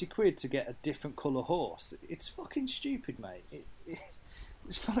 50 quid to get a different colour horse? It's fucking stupid, mate.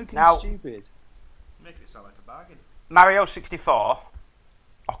 It's fucking stupid. Making it sound like a bargain. Mario 64,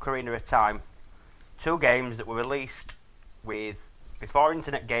 Ocarina of Time, 2 games that were released with before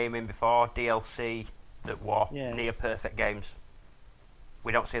internet gaming, before DLC, that were near perfect games.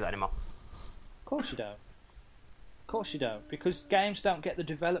 We don't see that anymore. Of course you don't. course you don't, because games don't get the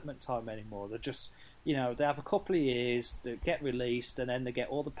development time anymore. They're just, they have a couple of years, they get released, and then they get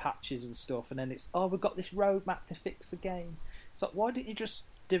all the patches and stuff, and then it's, we've got this roadmap to fix the game. It's like, why didn't you just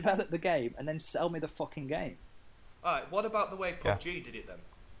develop the game and then sell me the fucking game? Alright, what about the way PUBG did it then?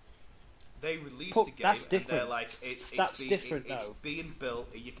 They released the game that's and different. they're like, it's being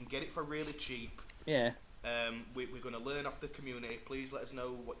built, you can get it for really cheap. Yeah. We're going to learn off the community. Please let us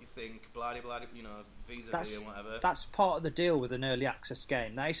know what you think. Blah blah blah. Vis-a-vis and whatever. That's part of the deal with an early access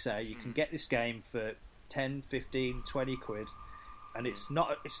game. They say you can get this game for 10, 15, 20 quid, and it's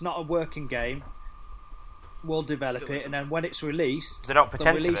not a working game. We'll develop it, and then when it's released,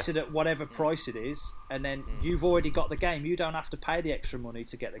 they'll release it at whatever price it is, and then you've already got the game. You don't have to pay the extra money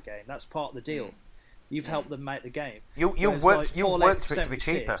to get the game. That's part of the deal. You've helped them make the game. You worked for it to be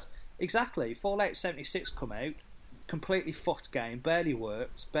cheaper. Exactly. Fallout 76 come out, completely fucked game, barely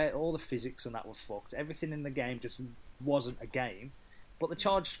worked, all the physics and that were fucked. Everything in the game just wasn't a game, but they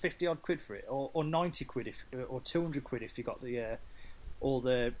charged 50 odd quid for it, or 90 quid or 200 quid if you got the all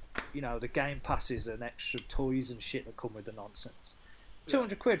the the game passes and extra toys and shit that come with the nonsense.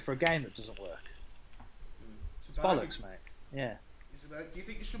 200 quid for a game that doesn't work. It's bollocks, mate. Yeah. Do you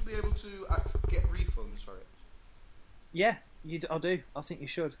think you should be able to get refunds for it? Yeah, I do. I think you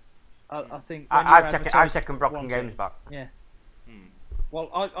should. I think I've taken broken games back. Yeah. Well,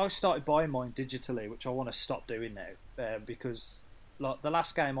 I started buying mine digitally, which I want to stop doing now, because like the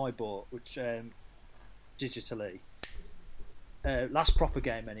last game I bought, which digitally, last proper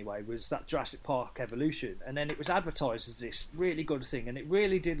game anyway, was that Jurassic Park Evolution, and then it was advertised as this really good thing, and it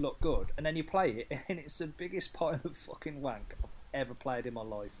really did look good, and then you play it, and it's the biggest pile of fucking wank I've ever played in my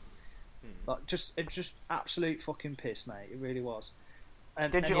life. Like, it's just absolute fucking piss, mate. It really was.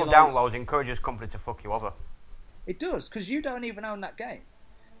 Digital downloads encourages company to fuck you over. It does, because you don't even own that game.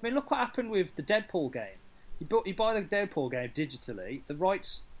 I mean, look what happened with the Deadpool game. You buy the Deadpool game digitally. The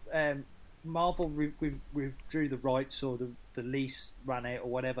rights, Marvel withdrew the rights, or the lease ran out, or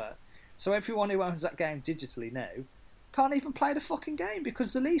whatever. So everyone who owns that game digitally now can't even play the fucking game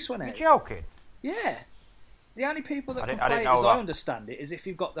because the lease went out. You're joking? Yeah. The only people that can play it, as I understand it, is if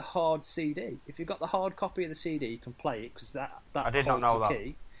you've got the hard CD. If you've got the hard copy of the CD, you can play it, because that I did not know the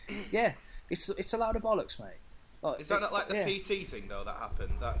key. Yeah, it's a load of bollocks, mate. Like, is that not like the PT thing though that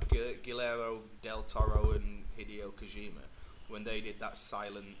happened? That Guillermo del Toro and Hideo Kojima, when they did that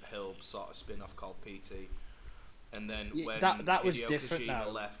Silent Hill sort of spin-off called PT, and then when that was Hideo different.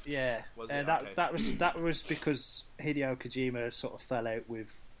 Kojima left, that was because Hideo Kojima sort of fell out with.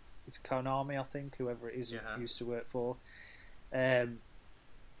 It's Konami, I think, whoever it is he used to work for. And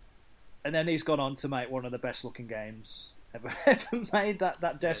then he's gone on to make one of the best looking games ever made.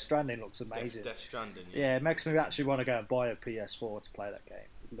 That Death Stranding looks amazing. Death Stranding, yeah, it makes me actually want to go and buy a PS4 to play that game.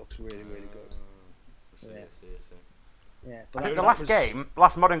 It looks really, really good. I see. Yeah, but the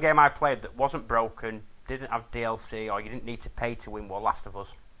last modern game I played that wasn't broken, didn't have DLC, or you didn't need to pay to win, was Last of Us.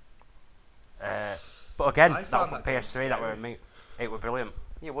 But again, that was on PS3. That were me. It was brilliant.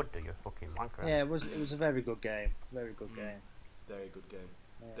 You would do, you fucking wanker. Yeah, it was a very good game. Very good game. Very good game.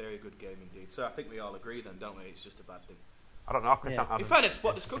 Yeah. Very good game indeed. So I think we all agree then, don't we? It's just a bad thing. I don't know. In fairness,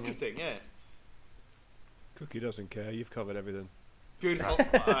 what does Cookie think? Yeah. Cookie doesn't care. You've covered everything. Beautiful.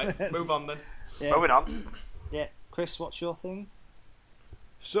 Alright, move on then. Yeah. Moving on. Yeah, Chris, what's your thing?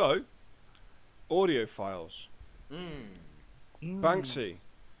 So, audio files. Banksy.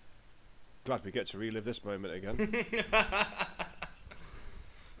 Glad we get to relive this moment again.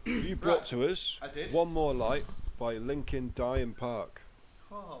 You brought to us One More Light by Linkin Dye Park.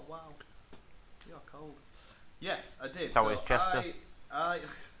 Oh, wow. You're cold. Yes, I did. So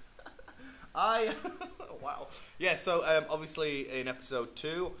I wow. Yeah, so obviously in episode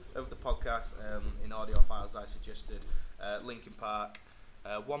 2 of the podcast, in audio files, I suggested Linkin Park,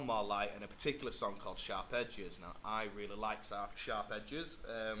 One More Light, and a particular song called Sharp Edges. Now, I really like Sharp Edges.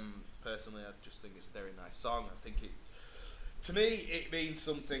 Personally, I just think it's a very nice song. I think to me, it means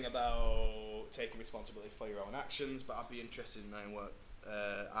something about taking responsibility for your own actions, but I'd be interested in knowing what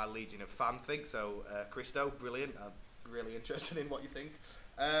our Legion of fan think. So, Christo, brilliant. I'm really interested in what you think.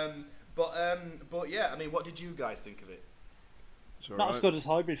 But yeah, I mean, what did you guys think of it? Not as good as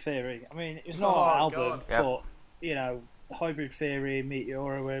Hybrid Theory. I mean, it's not an album, but Hybrid Theory,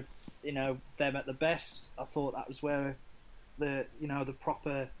 Meteora were, them at the best. I thought that was where the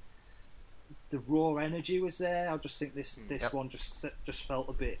proper, the raw energy was there. I just think this one just felt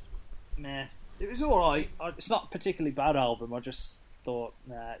a bit meh. It was alright. It's not a particularly bad album. I just thought,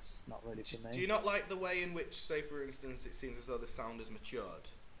 nah, it's not really for me. Do you not like the way in which, say for instance, it seems as though the sound has matured?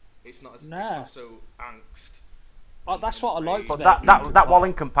 It's not so angst. that's what I liked But about that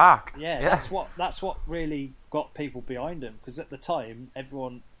Linkin Park. Yeah, that's what really got people behind them, because at the time,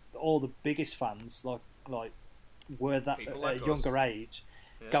 all the biggest fans like were that People at like a younger us. age,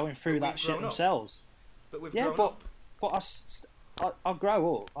 Yeah. going through But that we've shit grown up. themselves. But we've Yeah, grown but up. I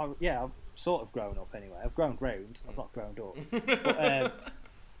grow up. I've sort of grown up anyway. I've grown round. I've not grown up. But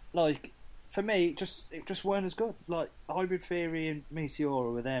like for me, it just weren't as good. Like Hybrid Theory and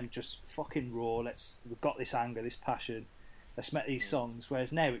Meteora were them just fucking raw. We've got this anger, this passion. Let's make these songs.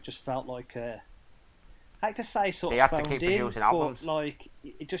 Whereas now it just felt like I hate to say sort They of had to phoned keep in, producing but albums. like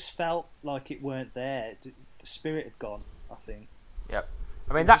it just felt like it weren't there. The spirit had gone, I think. Yep.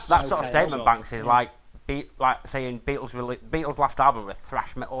 I mean, It's that just sort of okay statement, album. Banks, is Yeah. like saying Beatles' last album was a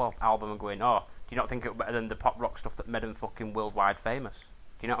thrash metal album and going, oh, do you not think it was better than the pop rock stuff that made them fucking worldwide famous?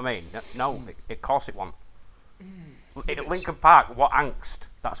 Do you know what I mean? No, of course it wasn't. Linkin Park, what angst?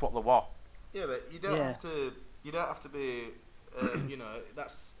 That's what they were. Yeah, but you don't Yeah. have to. You don't have to be. You know,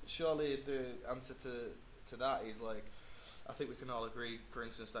 that's surely the answer to that is like. I think we can all agree, for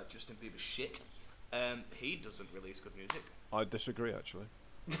instance, that Justin Bieber's shit. He doesn't release good music. I disagree, actually.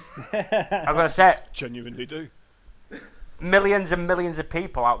 I'm going to say, Genuinely do. millions and millions of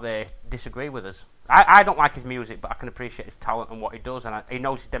people out there disagree with us. I don't like his music, but I can appreciate his talent and what he does, and he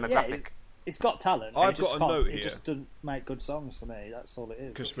knows his demographic. He's got talent. I've he just got a note He here. just doesn't make good songs for me. That's all it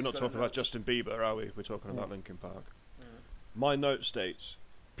is. Because we're not talking about Justin Bieber, are we? We're talking about Linkin Park. My note states,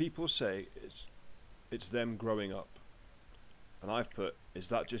 people say it's them growing up. And I've put, is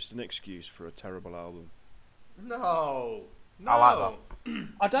that just an excuse for a terrible album? No. I like that.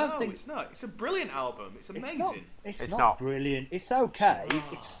 I don't No, think it's not. It's a brilliant album. It's amazing. It's It's not not. brilliant. It's okay. Oh,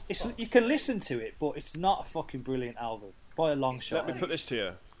 It's fuck's you can sake. listen to it, but it's not a fucking brilliant album by a long It's shot. Let me put this to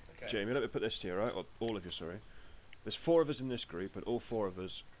you, Okay. Jamie, let me put this to you, right? Or all of you, sorry. There's 4 of us in this group, and all 4 of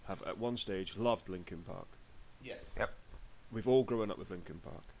us have, at one stage, loved Linkin Park. Yes. Yep. We've all grown up with Linkin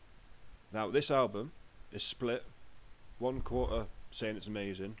Park. Now, this album is split. 1/4 saying it's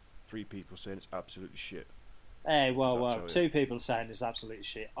amazing, 3 people saying it's absolutely shit. Hey, Does well, that well, tell you? 2 people saying it's absolute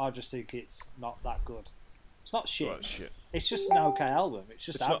shit. I just think it's not that good. It's not shit. Well, it's shit. It's just an okay album. It's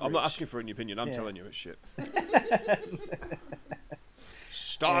just It's not, average. I'm not asking for an opinion, I'm Yeah. telling you it's shit.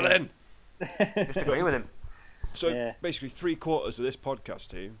 Stalin! Just agree with him. So Yeah. basically 3/4 of this podcast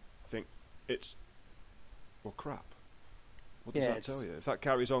team think it's crap. What does Yeah, that tell you? If that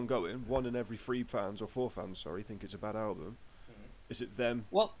carries on going, 1 in every 3 fans or 4 fans, sorry, think it's a bad album. Is it them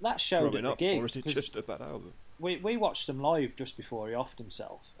Well, that showed at growing the up, gig. or is it 'cause just a bad album? we watched them live just before he offed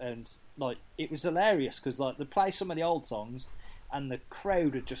himself, and like it was hilarious because like they play some of the old songs, and the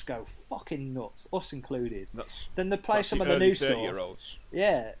crowd would just go fucking nuts, us included. That's Then they play that's some the of the early new stuff. 30-year-olds.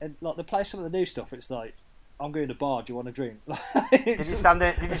 Yeah, and like they play some of the new stuff. It's like, I'm going to bar. Do you want a drink? Did you stand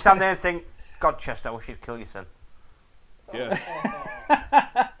there? Did you stand there and think, God, Chester, I wish you'd kill your son?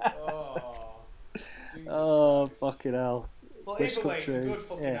 Yeah. Oh, Jesus Oh Christ. fucking hell! Well, This either way, it's a country, good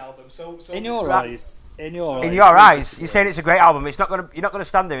fucking yeah. album. So In your so- eyes, in your eyes, In your we eyes, disagree. you're saying it's a great album. It's not gonna. You're not gonna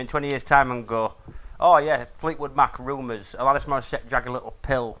stand there in 20 years' time and go, oh yeah, Fleetwood Mac, Rumours, Alanis Morissette, Drag a Little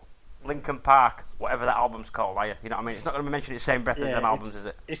Pill, Linkin Park, whatever that album's called. Are you? You know what I mean? It's not gonna be mentioned in the same breath as them albums, is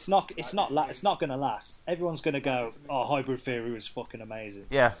it? It's not. It's not going to last. Everyone's going to go. Oh, Hybrid Theory was fucking amazing.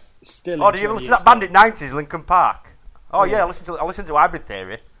 Yeah. It's still. Oh, in did you ever 20 listen to that years' Bandit 90s, Linkin Park? Oh yeah, Yeah. I listened to Hybrid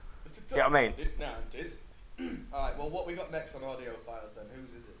Theory. It's You know what I mean? No, it is. Alright, well, what we got next on audio files then?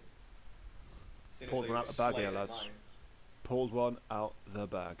 Whose is it? Seeing as Pulled though one you out just the bag slayed here, it, lads. mine. Pulled one out the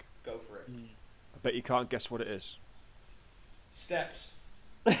bag. Go for it. I bet you can't guess what it is. Steps.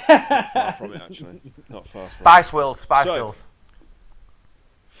 Far from it, actually. Not far from it. Spice World, Spice So- Girls.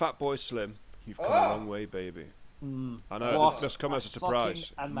 Fatboy Slim, you've come Oh! a long way, baby. I know, What it must come a as a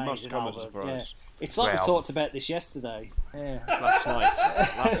surprise. fucking It must amazing come as a album, surprise. It's like Great we album. talked about this yesterday. Yeah. Last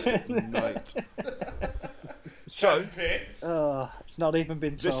night. So, Pit. It's not even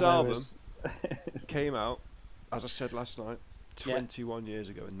been 12 this album hours. came out, as I said last night, Yeah. 21 years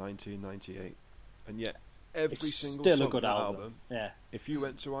ago in 1998. And yet, every It's single still song a good on that album. Yeah. if you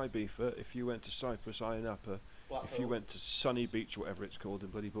went to Ibiza, if you went to Cyprus, Ayia Napa, if you went to Sunny Beach, whatever it's called in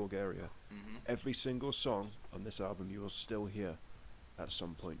bloody Bulgaria, every single song on this album you will still hear at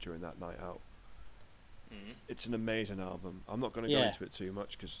some point during that night out. It's an amazing album. I'm not going to go Yeah. into it too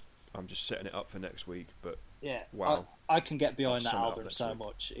much because I'm just setting it up for next week, but Yeah. Wow. I can get behind I'll that sum it up album next so week.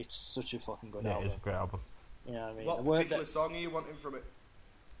 much. It's such a fucking good Yeah, album. it's a great album. You know what I mean? What The word particular that- song are you wanting from it?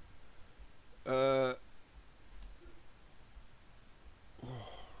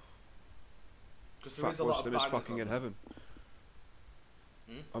 Because there is a Fatboy lot of Slim is bangers fucking on in there. heaven.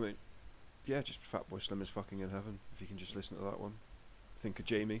 Hmm? I mean, yeah, just Fatboy Slim is fucking in heaven. If you can just listen to that one, think of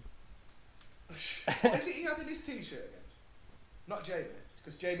Jamie. What is it he had in his t-shirt again? Not Jamie,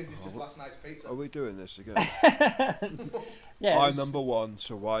 because Jamie's is just last night's pizza. Are we doing this again? Yeah, I'm number one,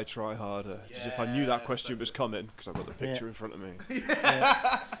 so why try harder? As if I knew that Yes, question was that's it. coming, because I've got the picture in front of me.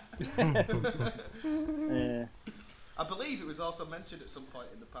 Yeah. I believe it was also mentioned at some point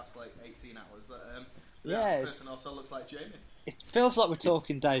in the past 18 hours that Yeah, that it's- person also looks like Jamie. It feels like we're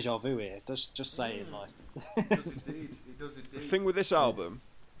talking deja vu here. Just saying, like. It does indeed. It does The indeed. thing with this album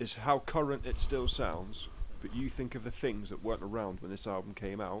is how current it still sounds, but you think of the things that weren't around when this album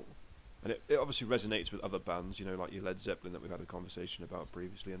came out, and it obviously resonates with other bands, like your Led Zeppelin that we've had a conversation about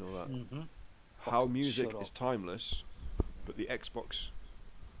previously and all that. Mhm. How music shut up. is timeless, but the Xbox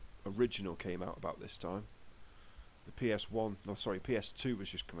original came out about this time. The PS2 was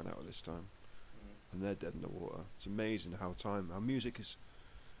just coming out at this time, and they're dead in the water. It's amazing how music is.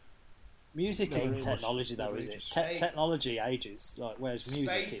 Music No, isn't it technology, was- though, it is it? ages. Technology ages, like whereas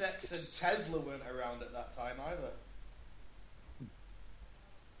music. SpaceX and Tesla weren't around at that time either.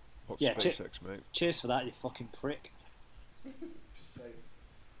 What's Yeah, SpaceX, mate? Cheers for that, you fucking prick. Just saying.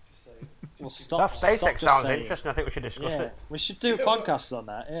 Just saying. Well, Just stop. That stop SpaceX just sounds saying. interesting. I think we should discuss Yeah, it. we should do a podcast on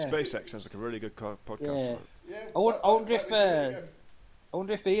that. Yeah. SpaceX sounds like a really good podcast. Yeah. For it. Yeah, I wonder why if we do it again? I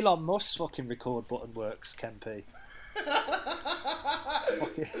wonder if Elon Musk's fucking record button works, Kemp.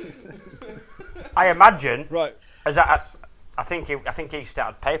 I imagine. Right. As I think he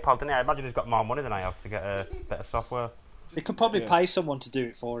started PayPal, didn't he? I imagine he's got more money than I have to get better software. They could probably Yeah. pay someone to do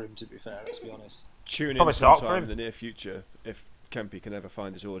it for him. To be fair, let's be honest. Tune in Probably talk for sometime him. in the near future if Kempy can ever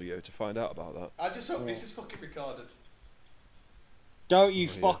find his audio to find out about that. I just hope this is fucking recorded. Don't you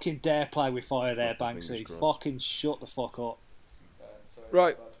Oh, yeah. fucking dare play with fire there, Fucking Banksy. fingers crossed. Fucking shut the fuck up. Sorry,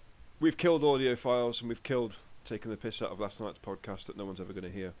 Right. my bad. We've killed audio files and we've killed taking the piss out of last night's podcast that no one's ever going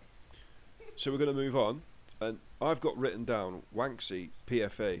to hear. So we're going to move on. And I've got written down Wanksy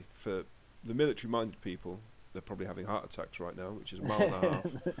PFA for the military-minded people. They're probably having heart attacks right now, which is a mile and a half.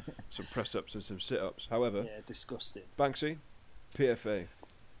 Some press-ups and some sit-ups. However, Yeah, disgusting. Banksy, PFA,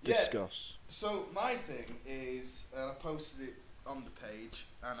 Yeah. discuss. So my thing is, and I posted it on the page,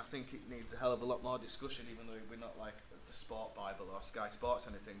 and I think it needs a hell of a lot more discussion, even though we're not like the Sport Bible or Sky Sports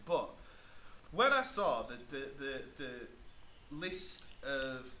or anything. But when I saw the list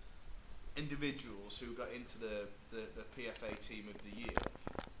of individuals who got into the PFA team of the year,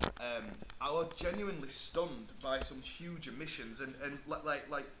 I was genuinely stunned by some huge omissions, and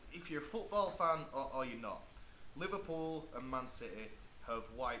like if you're a football fan or you're not, Liverpool and Man City have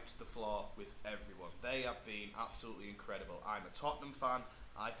wiped the floor with everyone. They have been absolutely incredible. I'm a Tottenham fan.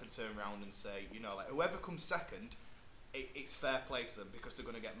 I can turn around and say, like whoever comes second, it's fair play to them because they're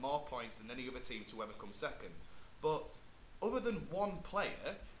going to get more points than any other team to whoever comes second. But other than one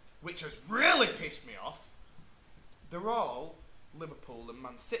player, which has really pissed me off, they're all Liverpool and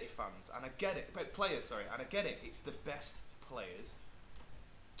Man City fans, and I get it. But players, sorry, and I get it. It's the best players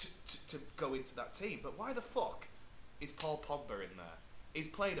to go into that team. But why the fuck is Paul Pogba in there? He's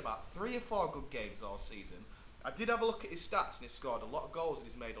played about 3 or 4 good games all season. I did have a look at his stats, and he's scored a lot of goals and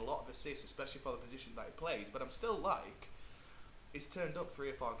he's made a lot of assists, especially for the position that he plays. But I'm still like, he's turned up 3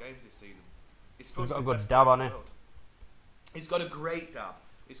 or 4 games this season. He's supposed He's got to a be the good best dab player on in it. the world. He's got a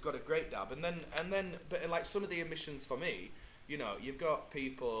great dab. And then, but like some of the omissions for me, you've got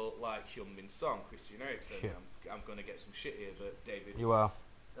people like Hyun-Min Song, Christian Eriksen. Yeah. I'm going to get some shit here, but David. You are.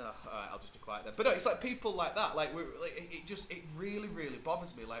 Alright, I'll just be quiet then. But no, it's like people like that. Like it really, really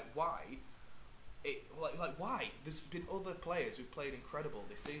bothers me. Like why? Like why? There's been other players who've played incredible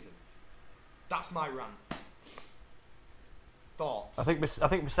this season. That's my rant. Thoughts? I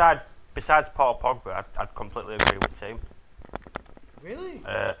think besides Paul Pogba, I'd completely agree with the team. Really?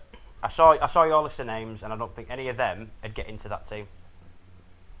 I saw your list of names, and I don't think any of them would get into that team.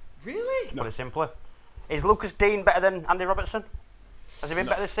 Really? Put it simply. Is Lucas Dean better than Andy Robertson? Has he been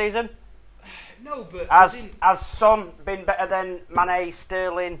better this season? No, but Has Son been better than Mane,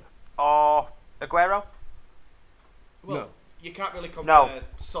 Sterling, or Aguero? well, No. you can't really compare No.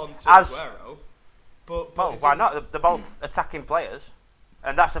 Son to As- Aguero. But Well, is why it- not? They're both attacking players,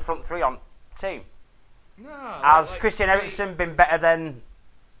 and that's the front three on team. No. Has like Christian for me- Eriksen been better than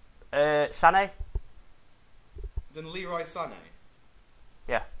Sané? Than Leroy Sané?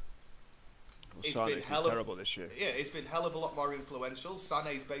 Yeah. It's Sane's been been hell of- terrible this year. Yeah, it's been hell of a lot more influential.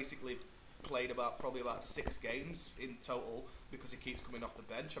 Sané's basically played probably about 6 games in total because he keeps coming off the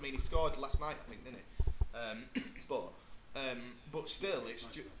bench. I mean, he scored last night, I think, didn't he? But still, it's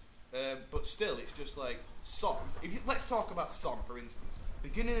just like Son. Let's talk about Son, for instance.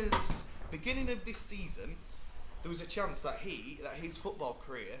 Beginning of this season, there was a chance that his football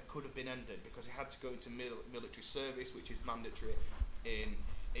career could have been ended because he had to go into military service, which is mandatory in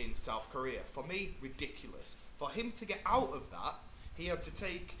in South Korea. For me, ridiculous. For him to get out of that, he had to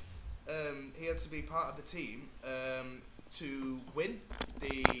take, he had to be part of the team to win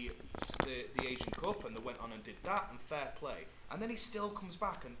the Asian Cup, and they went on and did that, and fair play. And then he still comes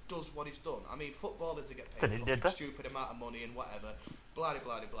back and does what he's done. I mean, footballers, they get paid a fucking stupid amount of money and whatever, blah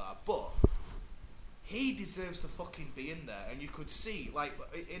blah blah blah. But he deserves to fucking be in there, and you could see, like,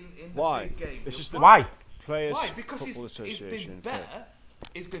 in the big game. This is the why? Players Why? Because he's Association, been better.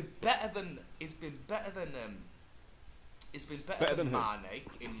 He's been better than Mane,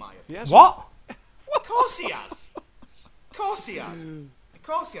 in my opinion. What? Of course he has. Of course he has. Of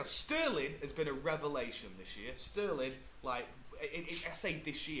course he has. Sterling has been a revelation this year. Sterling, like, I say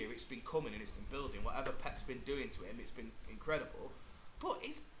this year, it's been coming and it's been building. Whatever Pep's been doing to him, it's been incredible. But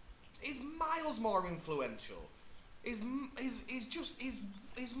he's miles more influential. He's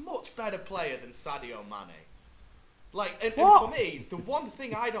much better player than Sadio Mane. Like, and for me, the one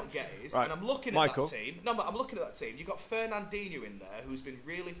thing I don't get is, and I'm looking at that team. No, but I'm looking at that team. You got Fernandinho in there, who's been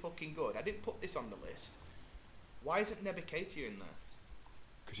really fucking good. I didn't put this on the list. Why isn't Naby Keita in there?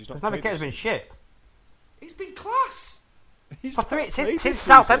 Because he's not. Naby Keita's been shit. He's been class. Since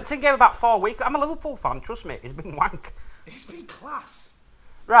Southampton game about 4 weeks. I'm a Liverpool fan. Trust me, he's been wank. He's been class.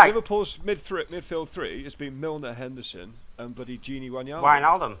 Right. Liverpool's midfield three has been Milner, Henderson, and bloody Gini Wijnaldum.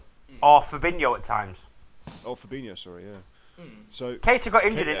 Wijnaldum. Or Fabinho at times. Oh, Fabinho, sorry, yeah. So Keita got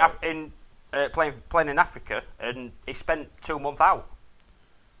injured in playing in Africa, and he spent 2 months out.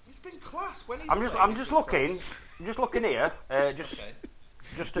 He's been class when he's. I'm just looking here.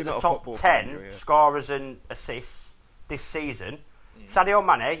 Just at the top 10 fan, scorers and assists this season. Sadio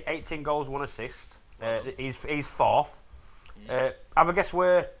Mane, 18 goals, 1 assist. He's fourth. Have a guess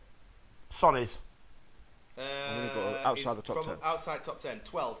where Son is? Outside the top 10. Outside top 10,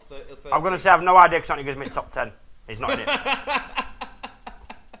 12, 13. I'm going to say I have no idea because Sonny gives me top 10. He's not in it.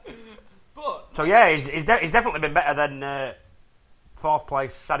 But so yeah, he's definitely been better than 4th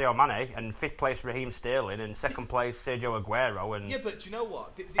place Sadio Mane, and 5th place Raheem Sterling, and 2nd place Sergio Aguero, and yeah, but do you know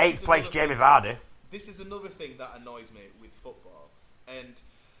what? 8th place Jamie Vardy. This is another thing that annoys me with football, and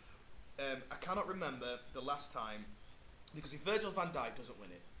I cannot remember the last time, because if Virgil van Dijk doesn't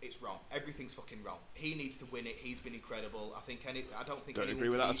win it, it's wrong. Everything's fucking wrong. He needs to win it. He's been incredible. I don't think anyone agree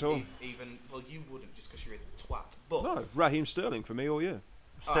with that at all. Even well, you wouldn't, just because you're a twat. But no, Raheem Sterling for me all year.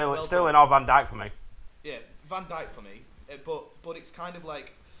 Sterling or Van Dijk for me. Yeah, Van Dijk for me. But it's kind of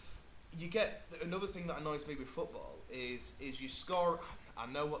like, you get another thing that annoys me with football is you score. I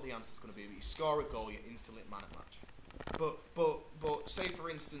know what the answer's going to be, but you score a goal, you're instantly man at match. But say for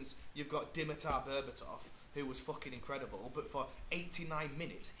instance you've got Dimitar Berbatov, who was fucking incredible, but for 89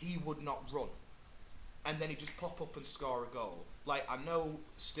 minutes he would not run, and then he'd just pop up and score a goal. Like, I know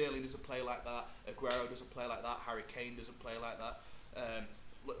Sterling doesn't play like that, Aguero doesn't play like that, Harry Kane doesn't play like that,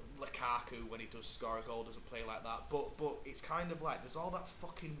 Lukaku, when he does score a goal, doesn't play like that, but it's kind of like there's all that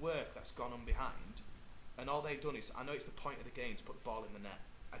fucking work that's gone on behind, and all they've done is, I know it's the point of the game to put the ball in the net,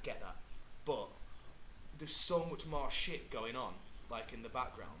 I get that, but there's so much more shit going on, like, in the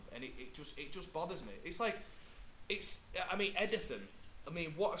background, and it just bothers me. It's like, I mean, Edison, I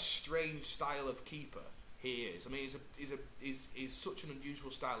mean, what a strange style of keeper he is. I mean, he's such an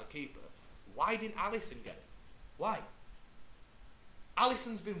unusual style of keeper. Why didn't Alisson get it? Why?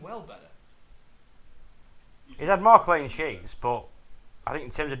 Alisson's been well better. He's had more clean sheets, but I think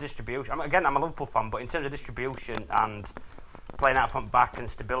in terms of distribution, I'm a Liverpool fan, but in terms of distribution and playing out front back and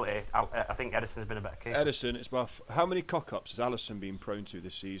stability, I think Edison's been a better keeper. Edison, it's about how many cock-ups has Alisson been prone to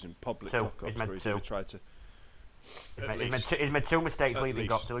this season? Public cock-ups, where he's really tried to. He's made 2 mistakes leading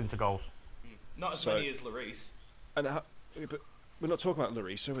to goals. Not as many as Lloris. But we're not talking about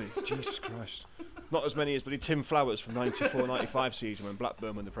Lloris, are we? Jesus Christ. Not as many as Tim Flowers from 94-95 season when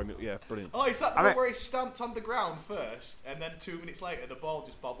Blackburn won the Premier League. Yeah, brilliant. Oh, is that the one where he stamped on the ground first, and then 2 minutes later the ball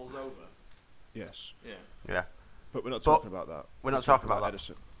just bobbles over? Yes. Yeah. But we're not talking about that. We're not talking about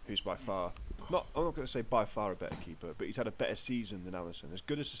Edison, who's by far, I'm not going to say by far a better keeper, but he's had a better season than Alisson. As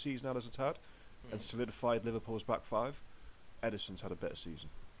good as the season Alisson's had, and solidified Liverpool's back 5, Edison's had a better season.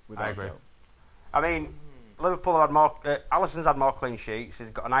 I agree. Doubt. I mean, Liverpool have had more. Alisson's had more clean sheets. He's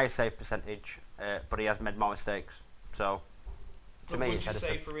got an higher save percentage, but he has made more mistakes. So, to me, would you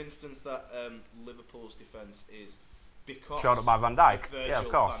say, for instance, that Liverpool's defence is because showed up by Van Dijk? Virgil of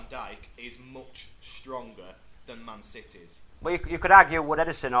course. Van Dijk is much stronger than Man City's? Well, you could argue, would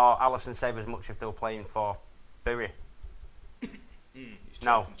Edison or Alisson save as much if they were playing for Bury?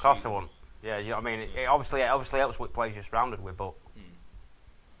 No, of course they wouldn't. Yeah, you know what I mean. It obviously helps with players you're surrounded with, but.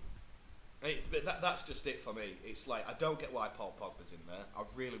 But that's just it for me. It's like, I don't get why Paul Pogba's in there. I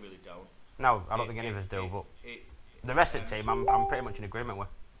really, really don't. No, I don't think any of us do. But the rest of the team, I'm pretty much in agreement with.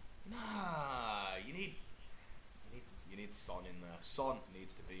 Nah, you need Son in there. Son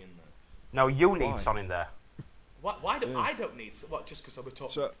needs to be in there. No, you need Why? Son in there. Why do I don't need what? Just because I'm a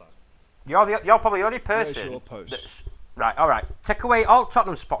Tottenham fan? You're probably the only Where's person. your post? Right, all right. Take away all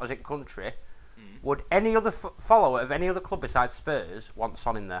Tottenham spotters in country. Would any other follower of any other club besides Spurs want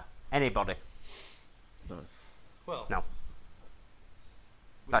Son in there? Anybody? No. Well, No.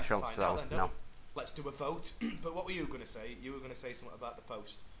 we That's need to wrong, find so out then, don't no. we? Let's do a vote. But what were you going to say? You were going to say something about the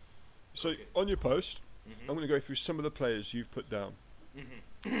post. So Okay. on your post, I'm going to go through some of the players you've put down.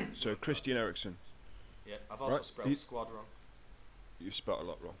 So Christian Eriksen, Yeah, I've also Right, spelled he- squad wrong. you've spelt a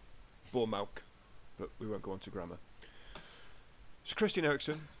lot wrong. Bournemouth, but we won't go on to grammar. So Christian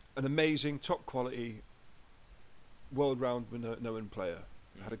Eriksen, an amazing, top quality, world-round known player.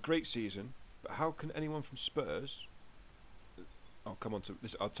 Had a great season, but how can anyone from Spurs? I'll come on to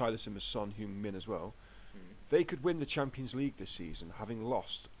this. I'll tie this in with Son Heung-min as well. They could win the Champions League this season, having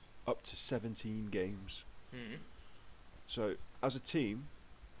lost up to 17 games. So, as a team,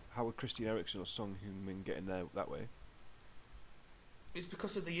 how would Christian Eriksen or Son Heung-min get in there that way? It's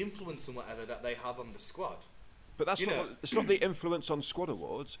because of the influence and whatever that they have on the squad. But that's You not. know- It's not the influence on squad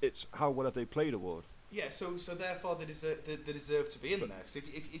awards. It's how well have they played award. Yeah, so therefore they deserve to be in there. Because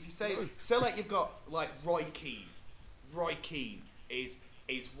if you say No. like you've got like Roy Keane is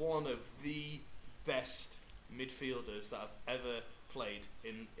one of the best midfielders that have ever played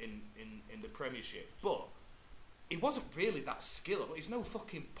in the Premiership, but it wasn't really that skilled. He's no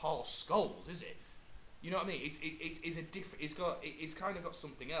fucking Paul Scholes, is it? You know what I mean? It's a different. It's kind of got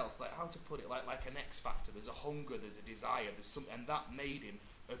something else. Like how to put it? Like an X factor. There's a hunger. There's a desire. There's something, and that made him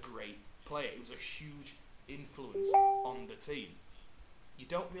a great player. It was a huge influence on the team. You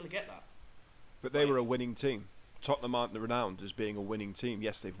don't really get that. But they were a winning team. Tottenham aren't renowned as being a winning team.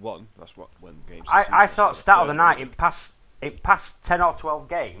 Yes, they've won. That's what when games. I saw at the start of the night, in past 10 or 12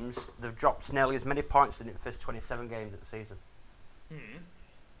 games, they've dropped nearly as many points than in the first 27 games of the season.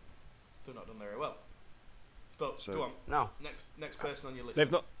 They've not done very well. But So- go on. No. Next person on your list.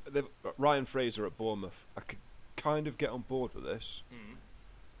 They've not. They've Ryan Fraser at Bournemouth. I could kind of get on board with this,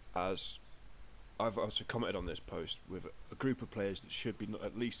 as I've also commented on this post with a group of players that should be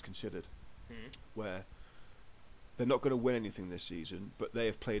at least considered, where they're not going to win anything this season, but they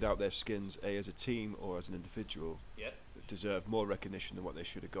have played out their skins as a team or as an individual. Yeah. That deserve more recognition than what they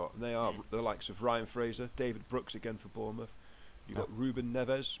should have got. And they are the likes of Ryan Fraser, David Brooks again for Bournemouth. You've got Ruben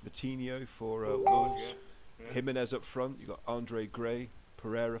Neves, Matinho for Wolves. Yeah. Jimenez up front. You've got Andre Gray,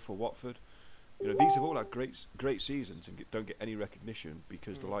 Pereira for Watford. You know, these have all had great seasons and don't get any recognition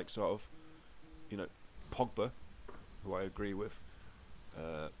because the likes of, you know, Pogba, who I agree with,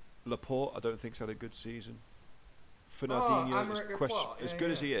 Laporte, I don't think's had a good season. Fernandinho, Aymeric Laporte, as yeah,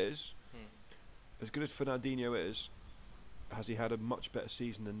 good as yeah. he is, as good as Fernandinho is, has he had a much better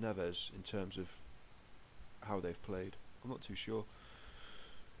season than Neves in terms of how they've played? I'm not too sure.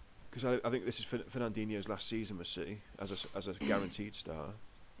 Because I think this is Fernandinho's last season with City as a guaranteed star.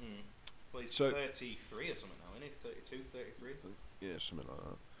 Well, he's So- 33 or something now, isn't he? 32, 33? Yeah, something like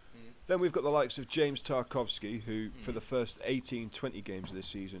that. Then we've got the likes of James Tarkowski, who for the first 18, 20 games of this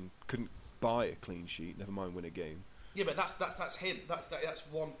season couldn't buy a clean sheet, never mind win a game. Yeah, but that's him. That's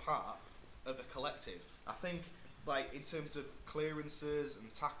one part of a collective. I think, like in terms of clearances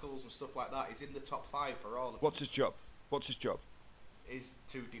and tackles and stuff like that, he's in the top 5 for all of them. What's his job? Is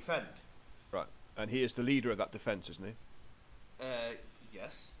to defend. Right, and he is the leader of that defence, isn't he?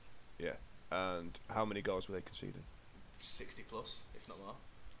 Yes, Yeah. And how many goals were they conceding? 60 plus, if not more.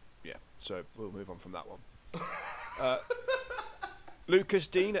 Yeah. So we'll move on from that one. Lucas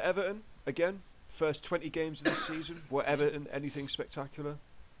Dean at Everton again. First 20 games of this season. Were Everton anything spectacular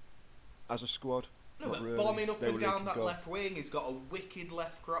as a squad? No, Not but really. bombing up They and were down leaking that goal. left wing. He's got a wicked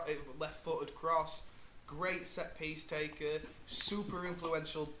left-footed cross. Great set piece taker. Super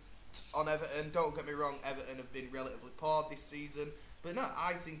influential on Everton. Don't get me wrong, Everton have been relatively poor this season. But no,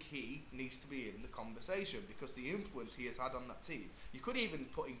 I think he needs to be in the conversation because the influence he has had on that team. You could even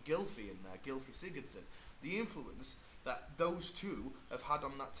put in Gylfi in there, Gylfi Sigurdsson. The influence that those two have had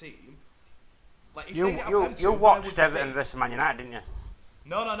on that team. Like if they didn't have them two, You where watched would they Everton be? versus Man United, didn't you?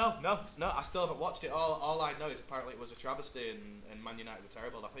 No. I still haven't watched it. All I know is apparently it was a travesty and Man United were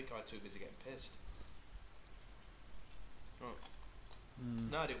terrible. I think I was too busy getting pissed. Right.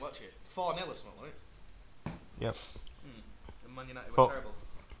 No, I didn't watch it. 4-0 or something, right? Yep. And Man United were But- terrible.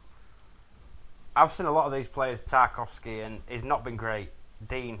 I've seen a lot of these players, Tarkowski, and he's not been great.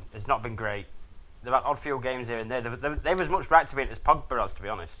 Dean has not been great. They've had odd few games here and there. They've as much right to be in as Pogba has, to be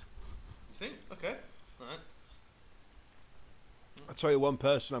honest. You think? Okay. Alright. I'll tell you one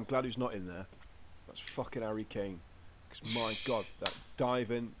person I'm glad who's not in there. That's fucking Harry Kane. 'Cause my God, that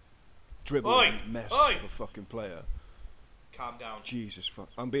diving, dribbling mess Oi! of a fucking player. Calm down. Jesus fuck.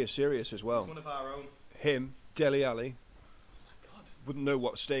 I'm being serious as well. He's one of our own. Him, Dele Alli, God. wouldn't know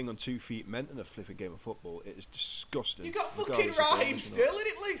what staying on 2 feet meant in a flipping game of football. It is disgusting. You got fucking regardless of Raheem goals or not. still in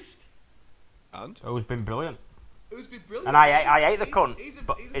it, list. And? Who's been brilliant. Who's been brilliant. And I hate the He's- cunt, he's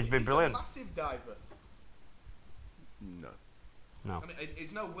but he's been brilliant. a massive diver. No. No. I mean,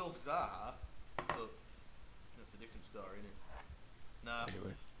 it's no Wilf Zaha, but that's a different story, isn't it? No,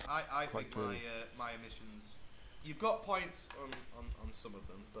 Anyway. I think clearly. my emissions. You've got points on some of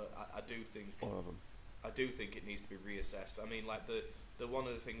them, but I do think One of them. it needs to be reassessed. I mean, like the one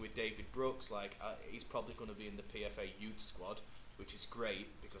other thing with David Brooks, like he's probably going to be in the PFA youth squad, which is great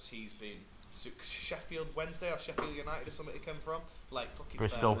because he's been Sheffield Wednesday or Sheffield United or something he came from. Like fucking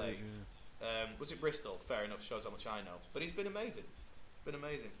Bristol. fair play. Was it Bristol? Fair enough. Shows how much I know. But he's been amazing. It's been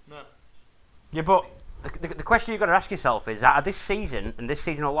amazing. No. Yeah, but the question you've got to ask yourself is, out of this season, and this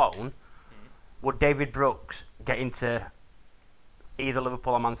season alone, would David Brooks get into either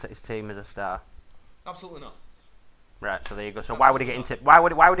Liverpool or Man City's team as a star? Absolutely not. Right, so there you go. So Absolutely why would he get not. into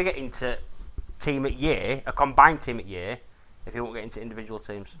why would he get into team at year, a combined team at year, if he won't get into individual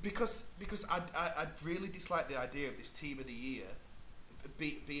teams? Because I really dislike the idea of this team of the year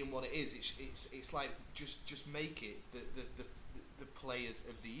being what it is. It's like just make it the players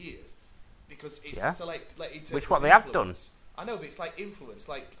of the years, because it's so like in terms Which of what they have influence. I know, but it's like influence,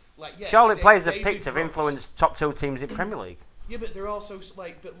 like yeah. Charlotte players have David picked have Brooks. influenced top 2 teams in Premier League. Yeah, but they're also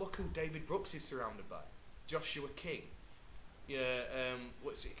like, but look who David Brooks is surrounded by. Joshua King. Yeah,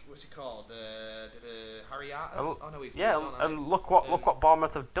 what's he called? Harry Arter? Oh, Oh no, he's yeah, moved on, and look what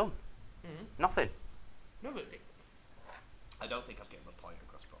Bournemouth have done. Nothing. No, but I don't think I'm getting my point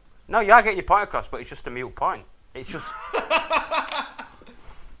across properly. No, you are getting your point across, but it's just a mute point. It's just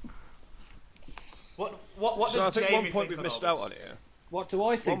What So does I think Jamie one point think we've missed all out this? on here. What do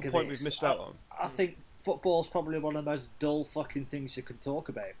I think One of point this? we've missed out on. I think football's probably one of the most dull fucking things you can talk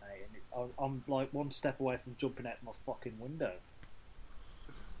about, mate. And I'm like one step away from jumping out my fucking window.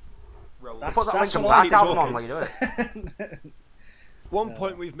 Roll That's- put that that's Lincoln what I Park album think. on while you do it. One Yeah.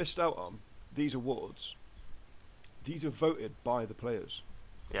 point we've missed out on, these awards, these are voted by the players.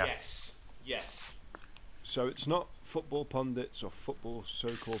 Yeah. Yes. So it's not football pundits or football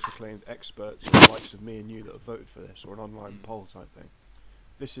so-called proclaimed experts, or the likes of me and you, that have voted for this, or an online poll type thing.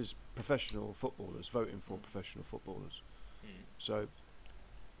 This is professional footballers voting for professional footballers. So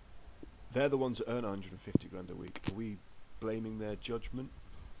they're the ones that earn 150 grand a week. Are we blaming their judgment?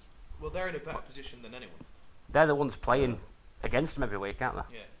 Well, they're in a better position than anyone. They're the ones playing against them every week, aren't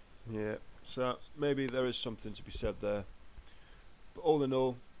they? Yeah. Yeah. So maybe there is something to be said there. But all in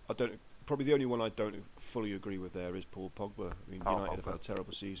all, I don't. Probably the only one I don't fully agree with there is Paul Pogba. I mean, Paul United have Pogba. had a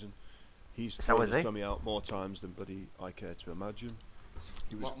terrible season. He's So thrown is his he. dummy out more times than bloody I care to imagine.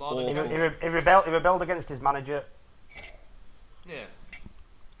 He was More than awful. Kemba. He rebelled against his manager. Yeah.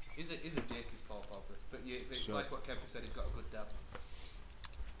 He's a dick, is Paul Pogba. But it's So- like what Kemper said, he's got a good dad.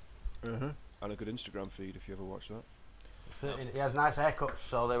 And a good Instagram feed if you ever watch that. He has nice haircuts,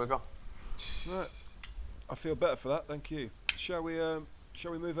 so there we go. Right. I feel better for that, thank you. Shall we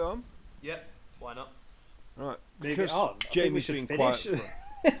move it on? Yeah, why not? Right. Move because it on. I think we Jamie's should been finish.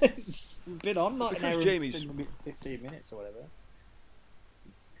 quiet. We've been on like an Because hour Jamie's- and 15 minutes or whatever.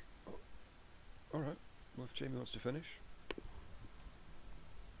 Alright. Well, if Jamie wants to finish.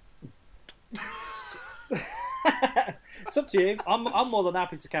 It's up to you. I'm more than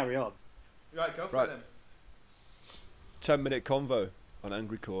happy to carry on. Right, go for Right. it then. 10-minute convo on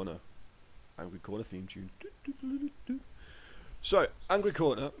Angry Corner. Angry Corner theme tune. So, Angry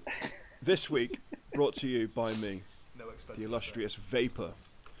Corner, this week, brought to you by me, No the expenses. illustrious Vapor.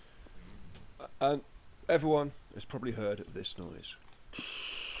 And everyone has probably heard this noise.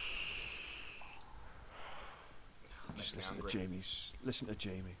 Makes Just me listen to angry. Listen to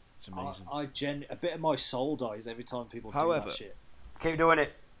Jamie. It's amazing. A bit of my soul dies every time people do However- that shit. Keep doing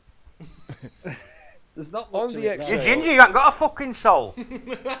it. There's not On much of the it ex- You're there. ginger, you ain't got a fucking soul.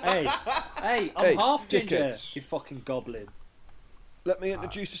 Hey, I'm Hey, half ginger, dickheads. you fucking goblin. Let me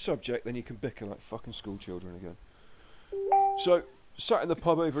introduce the subject, then you can bicker like fucking school children again. So, sat in the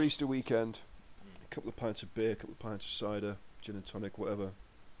pub over Easter weekend, a couple of pints of beer, a couple of pints of cider, gin and tonic, whatever.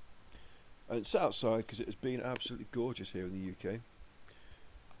 And sat outside because it has been absolutely gorgeous here in the UK.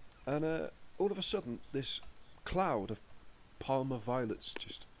 And all of a sudden, this cloud of Palmer violets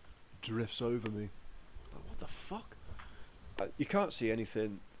just drifts over me. Like, what the fuck? You can't see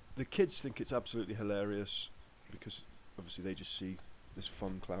anything. The kids think it's absolutely hilarious because obviously they just see this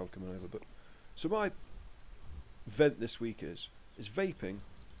fun cloud coming over. But so my vent this week is vaping,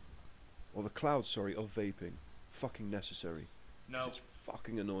 or the cloud, sorry, of vaping, fucking necessary? No.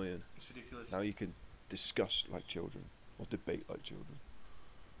 fucking annoying. It's ridiculous. Now you can discuss like children or debate like children.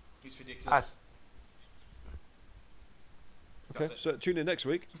 It's ridiculous. Okay, so tune in next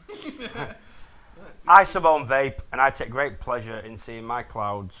week. I sub-own vape, and I take great pleasure in seeing my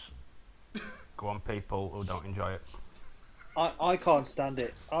clouds go on people who don't enjoy it. I can't stand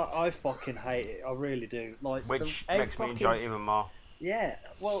it. I fucking hate it. I really do. Like, Which makes me enjoy it even more. Yeah,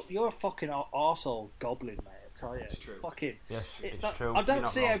 well, you're a fucking arsehole goblin, mate. I tell you, it's true. Fucking. Yes, it's true. I don't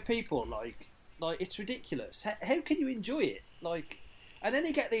see how people like it's ridiculous. How can you enjoy it? Like, and then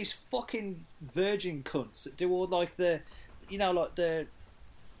you get these fucking virgin cunts that do all like the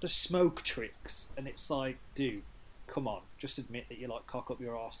smoke tricks, and it's like, dude, come on, just admit that you like cock up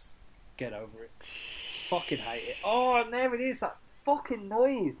your ass. Get over it. Fucking hate it. Oh, and there it is, that fucking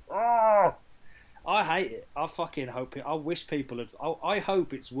noise. Oh, I hate it. I fucking hope it. I wish people had. I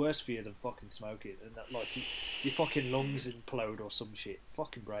hope it's worse for you than fucking smoking, and that like your fucking lungs implode or some shit.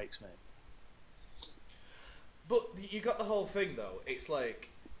 Fucking breaks, man. But you got the whole thing though. It's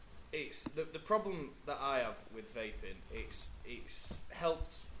like, it's the problem that I have with vaping. It's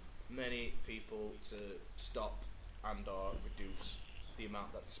helped many people to stop and or reduce the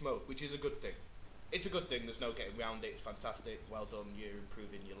amount that they smoke, which is a good thing. It's a good thing. There's no getting around it. It's fantastic. Well done. You're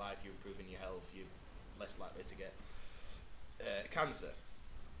improving your life. You're improving your health. You're less likely to get cancer.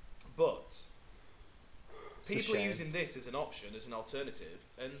 But people are using this as an option, as an alternative,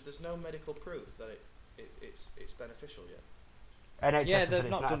 and there's no medical proof that it's beneficial yet. NHS Yeah, said they've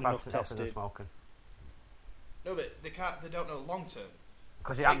it's not done 95% enough healthier than testing. smoking. No, but they can't. They don't know long term.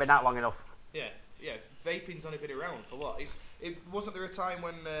 Because it hasn't been that long enough. Yeah. Vaping's only been around for what? It wasn't there a time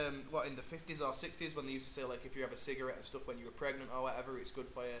when in the 50s or 60s when they used to say like if you have a cigarette and stuff when you were pregnant or whatever, it's good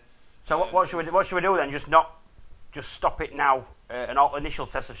for you. So what should we do then? Just stop it now. And all initial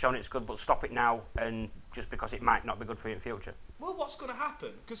tests have shown it's good, but stop it now, and just because it might not be good for you in the future. Well, what's going to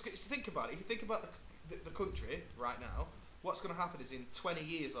happen? Because think about it. If you think about the country right now, what's going to happen is in 20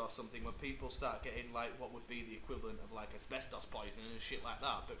 years or something, when people start getting like what would be the equivalent of like asbestos poisoning and shit like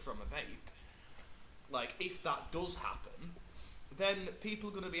that, but from a vape. Like, if that does happen, then people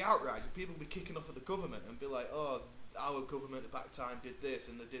are going to be outraged. People will be kicking off at the government and be like, oh, our government at back time did this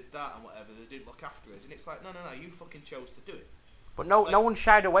and they did that and whatever. They didn't look after us. And it's like, no, you fucking chose to do it. But no one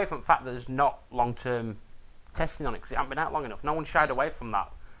shied away from the fact that there's not long-term testing on it because it hasn't been out long enough. No one shied away from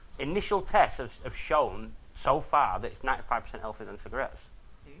that. Initial tests have shown so far that it's 95% healthier than cigarettes.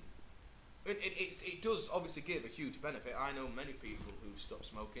 It does obviously give a huge benefit. I know many people who stop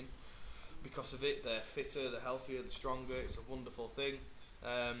smoking because of it. They're fitter, they're healthier, they're stronger. It's a wonderful thing.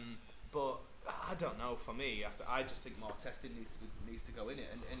 But I don't know. For me, I just think more testing needs to go in it.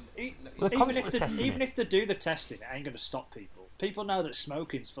 Even if they do the testing, it ain't going to stop people. People know that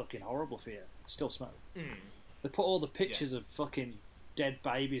smoking's fucking horrible for you. Still smoke. They put all the pictures of fucking dead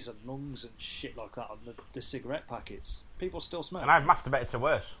babies and lungs and shit like that on the cigarette packets. People still smoke. And I've masturbated to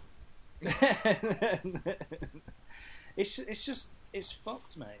worse. It's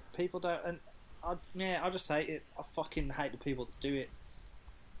fucked, mate. People don't, and I just hate it. I fucking hate the people that do it.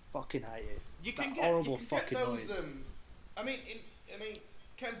 Fucking hate it. You can that horrible get fucking those. noise. I mean,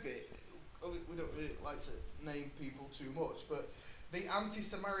 Kenby. We don't really like to name people too much, but the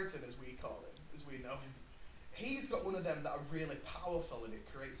anti-Samaritan, as we call him, as we know him, he's got one of them that are really powerful, and it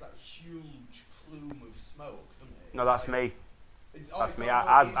creates that huge plume of smoke, doesn't it? No, that's me. That's me.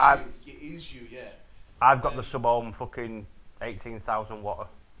 It is you, yeah. I've got the sub-ohm fucking 18,000 watt.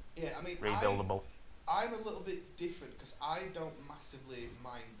 Yeah, I mean, rebuildable. I'm a little bit different because I don't massively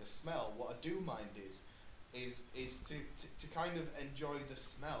mind the smell. What I do mind is to kind of enjoy the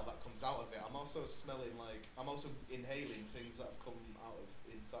smell that comes out of it. I'm also inhaling things that have come out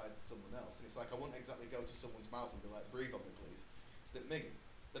of inside someone else, and it's like I wouldn't exactly go to someone's mouth and be like, breathe on me please. It's a bit minging,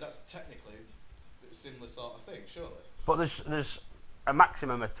 but that's technically a similar sort of thing, surely. But there's a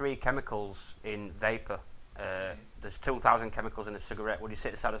maximum of 3 chemicals in vapor. There's 2,000 chemicals in a cigarette. Would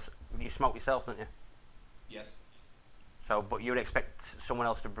you smoke yourself, don't you? Yes. So, but you would expect someone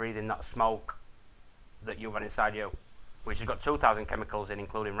else to breathe in that smoke that you've had inside you, which has got 2,000 chemicals in,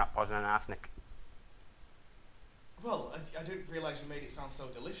 including rat poison and arsenic. Well, I didn't realise you made it sound so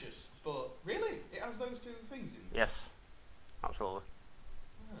delicious, but really, it has those 2 things in. Yes, absolutely.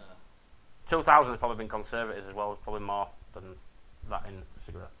 Ah. 2,000 has probably been conservatives as well. It's probably more than that in a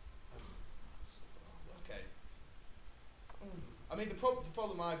cigarette. Okay. I mean, the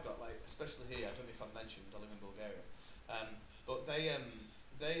problem I've got, like, especially here, I don't know if I've mentioned, I live in Bulgaria, but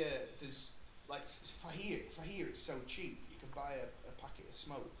there's, like, for here it's so cheap, you can buy a packet of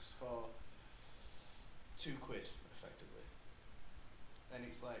smokes for £2, effectively. And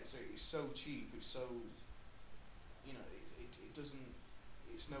it's like, so it's so cheap, it's so, it doesn't,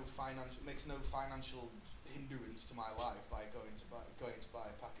 it's no financial makes no financial hindrance to my life by going to buy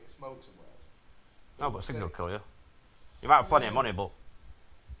a packet of smokes and whatever. No, but cigs will kill you. You might have plenty of money, but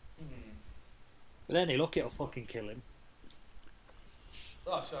But any luck, it'll fucking kill him.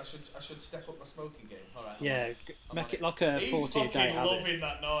 Oh, so I should step up my smoking game. All right. Yeah, I'm make on it like a He's 40 a day fucking habit. loving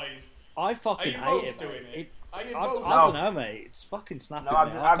that noise. I fucking Are you hate both it, doing mate. it? Are you I both? I don't know, mate. It's fucking snappy. no,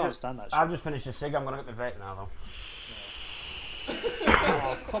 mate. I can't stand that shit. I've just finished a cig. I'm gonna get my vape now, though.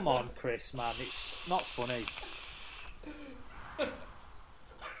 Oh, come on, Chris, man. It's not funny.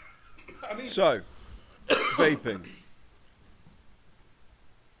 I mean, So, vaping.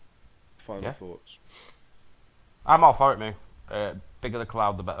 Final Yeah. thoughts. I'm all for it, me. Bigger the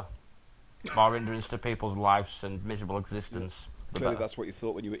cloud, the better. More hindrance to people's lives and miserable existence, the Clearly, better. that's what you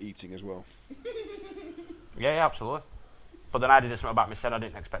thought when you were eating as well. Yeah, absolutely. But then I did something about me. Said I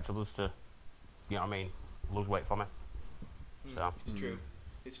didn't expect others to, you know what I mean, lose weight for me. So. it's true.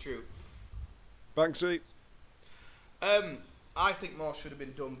 It's true. Banksy. I think more should have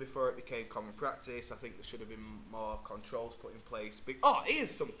been done before it became common practice. I think there should have been more controls put in place.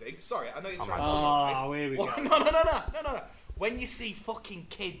 Here's something. Sorry, I know you're trying to summarise. Oh, here we Well, go. No. When you see fucking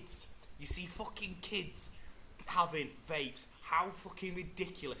kids, having vapes. How fucking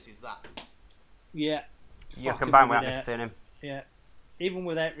ridiculous is that? Yeah. You Fucking combine with without- nicotine. Yeah. Even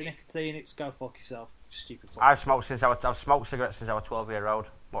without nicotine, it's go fuck yourself. Stupid fuck. I've smoked cigarettes since I was 12-year-old.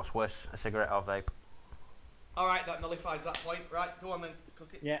 What's worse, a cigarette or vape? All right, that nullifies that point. Right, go on then, cook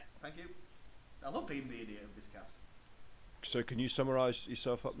it. Yeah. Thank you. I love being the idiot of this cast. So, can you summarise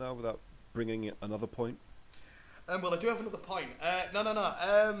yourself up now without bringing in another point? Well, I do have another point. No.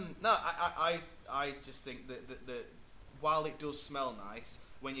 I just think that while it does smell nice,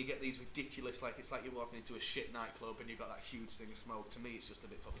 when you get these ridiculous, like it's like you're walking into a shit nightclub and you've got that huge thing of smoke. To me, it's just a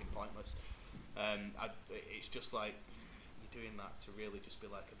bit fucking pointless. It's just like you're doing that to really just be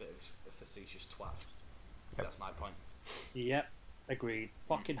like a bit of a facetious twat. Yep. That's my point. Yep, agreed.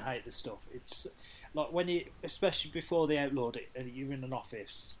 Fucking hate the stuff. It's like when you, especially before they outlawed it, and you're in an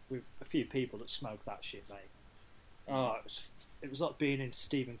office with a few people that smoke that shit, mate. Oh, it was like being in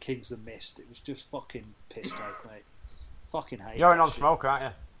Stephen King's The Mist. It was just fucking pissed off, mate. Fucking hate. You're a that shit. non-smoker, aren't you?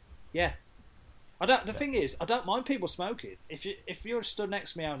 Yeah. I don't. The thing is, I don't mind people smoking. If you're stood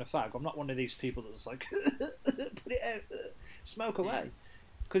next to me having a fag, I'm not one of these people that's like, put it out, smoke away,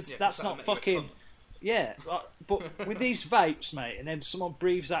 because that's not fucking. Yeah, but with these vapes, mate, and then someone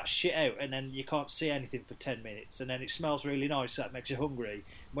breathes that shit out, and then you can't see anything for 10 minutes, and then it smells really nice, that makes you hungry.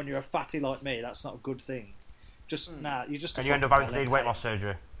 When you're a fatty like me, that's not a good thing. You're just. And you end up having to need weight loss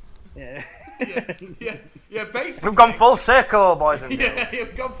surgery. Yeah. yeah. Basically, We've gone full circle, boys and girls. Yeah,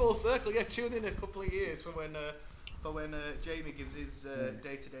 we've gone full circle. Yeah, tune in a couple of years for when Jamie gives his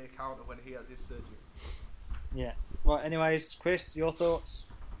day-to-day account of when he has his surgery. Yeah. Right. Anyways, Chris, your thoughts?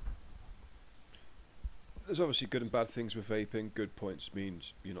 There's obviously good and bad things with vaping. Good points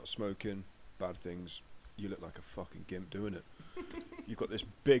means you're not smoking. Bad things, you look like a fucking gimp doing it. You've got this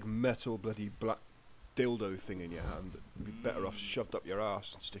big metal bloody black dildo thing in your hand. You'd be better off shoved up your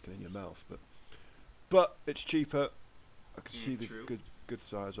ass and sticking in your mouth. But it's cheaper. I can see the true. good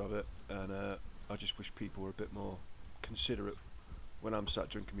size of it, and I just wish people were a bit more considerate. When I'm sat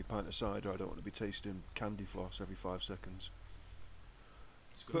drinking my pint of cider, I don't want to be tasting candy floss every 5 seconds.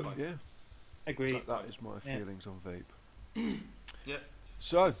 It's a good But point. yeah, Agreed. that is my feelings on vape. Yeah.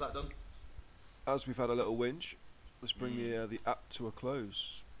 So, Is that done? as we've had a little whinge, let's bring the app to a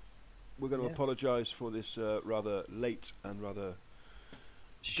close. We're going to apologise for this rather late and rather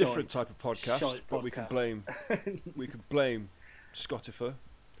different type of podcast, Shite but we can podcast. blame Scottifer.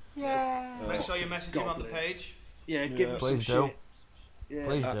 Yeah. Make sure you message him on the Goblin. page. Yeah, give him some Please do. shit. Yeah.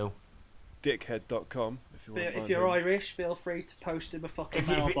 Please do. Dickhead.com if you want to If find you're him. Irish, feel free to post him a fucking If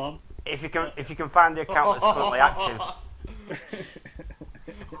you- mail bomb. If you can find the account that's currently active.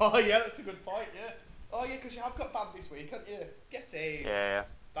 Oh yeah, that's a good point. Yeah. Oh yeah, because you have got banned this week, haven't you? Get in. Yeah.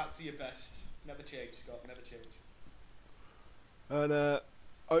 Back to your best. Never change, Scott. Never change. And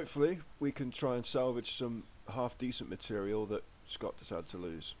hopefully we can try and salvage some half decent material that Scott decided to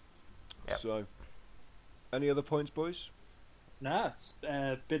lose. Yep. So, any other points, boys? No, it's been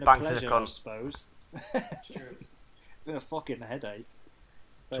a Thanks to the pleasure, I cunt. suppose. It's true. Been a fucking headache.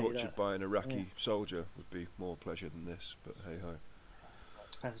 Tell you Tortured that. by an Iraqi soldier would be more pleasure than this, but hey ho.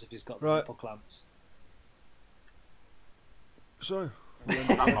 Depends if he's got Right. nipple clamps. So, That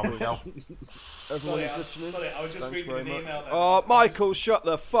bombshell. everyone who's listening, Sorry, I was just thanks reading very an much. email. Then. Oh, I Michael, shut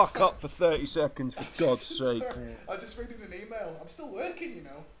the fuck up for 30 seconds, for God's sake. I just reading an email. I'm still working, you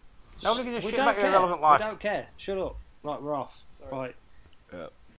know. Nobody gives a We shit don't about your care. irrelevant We life. don't care. Shut up. Right, we're off. Sorry. Right. Yeah.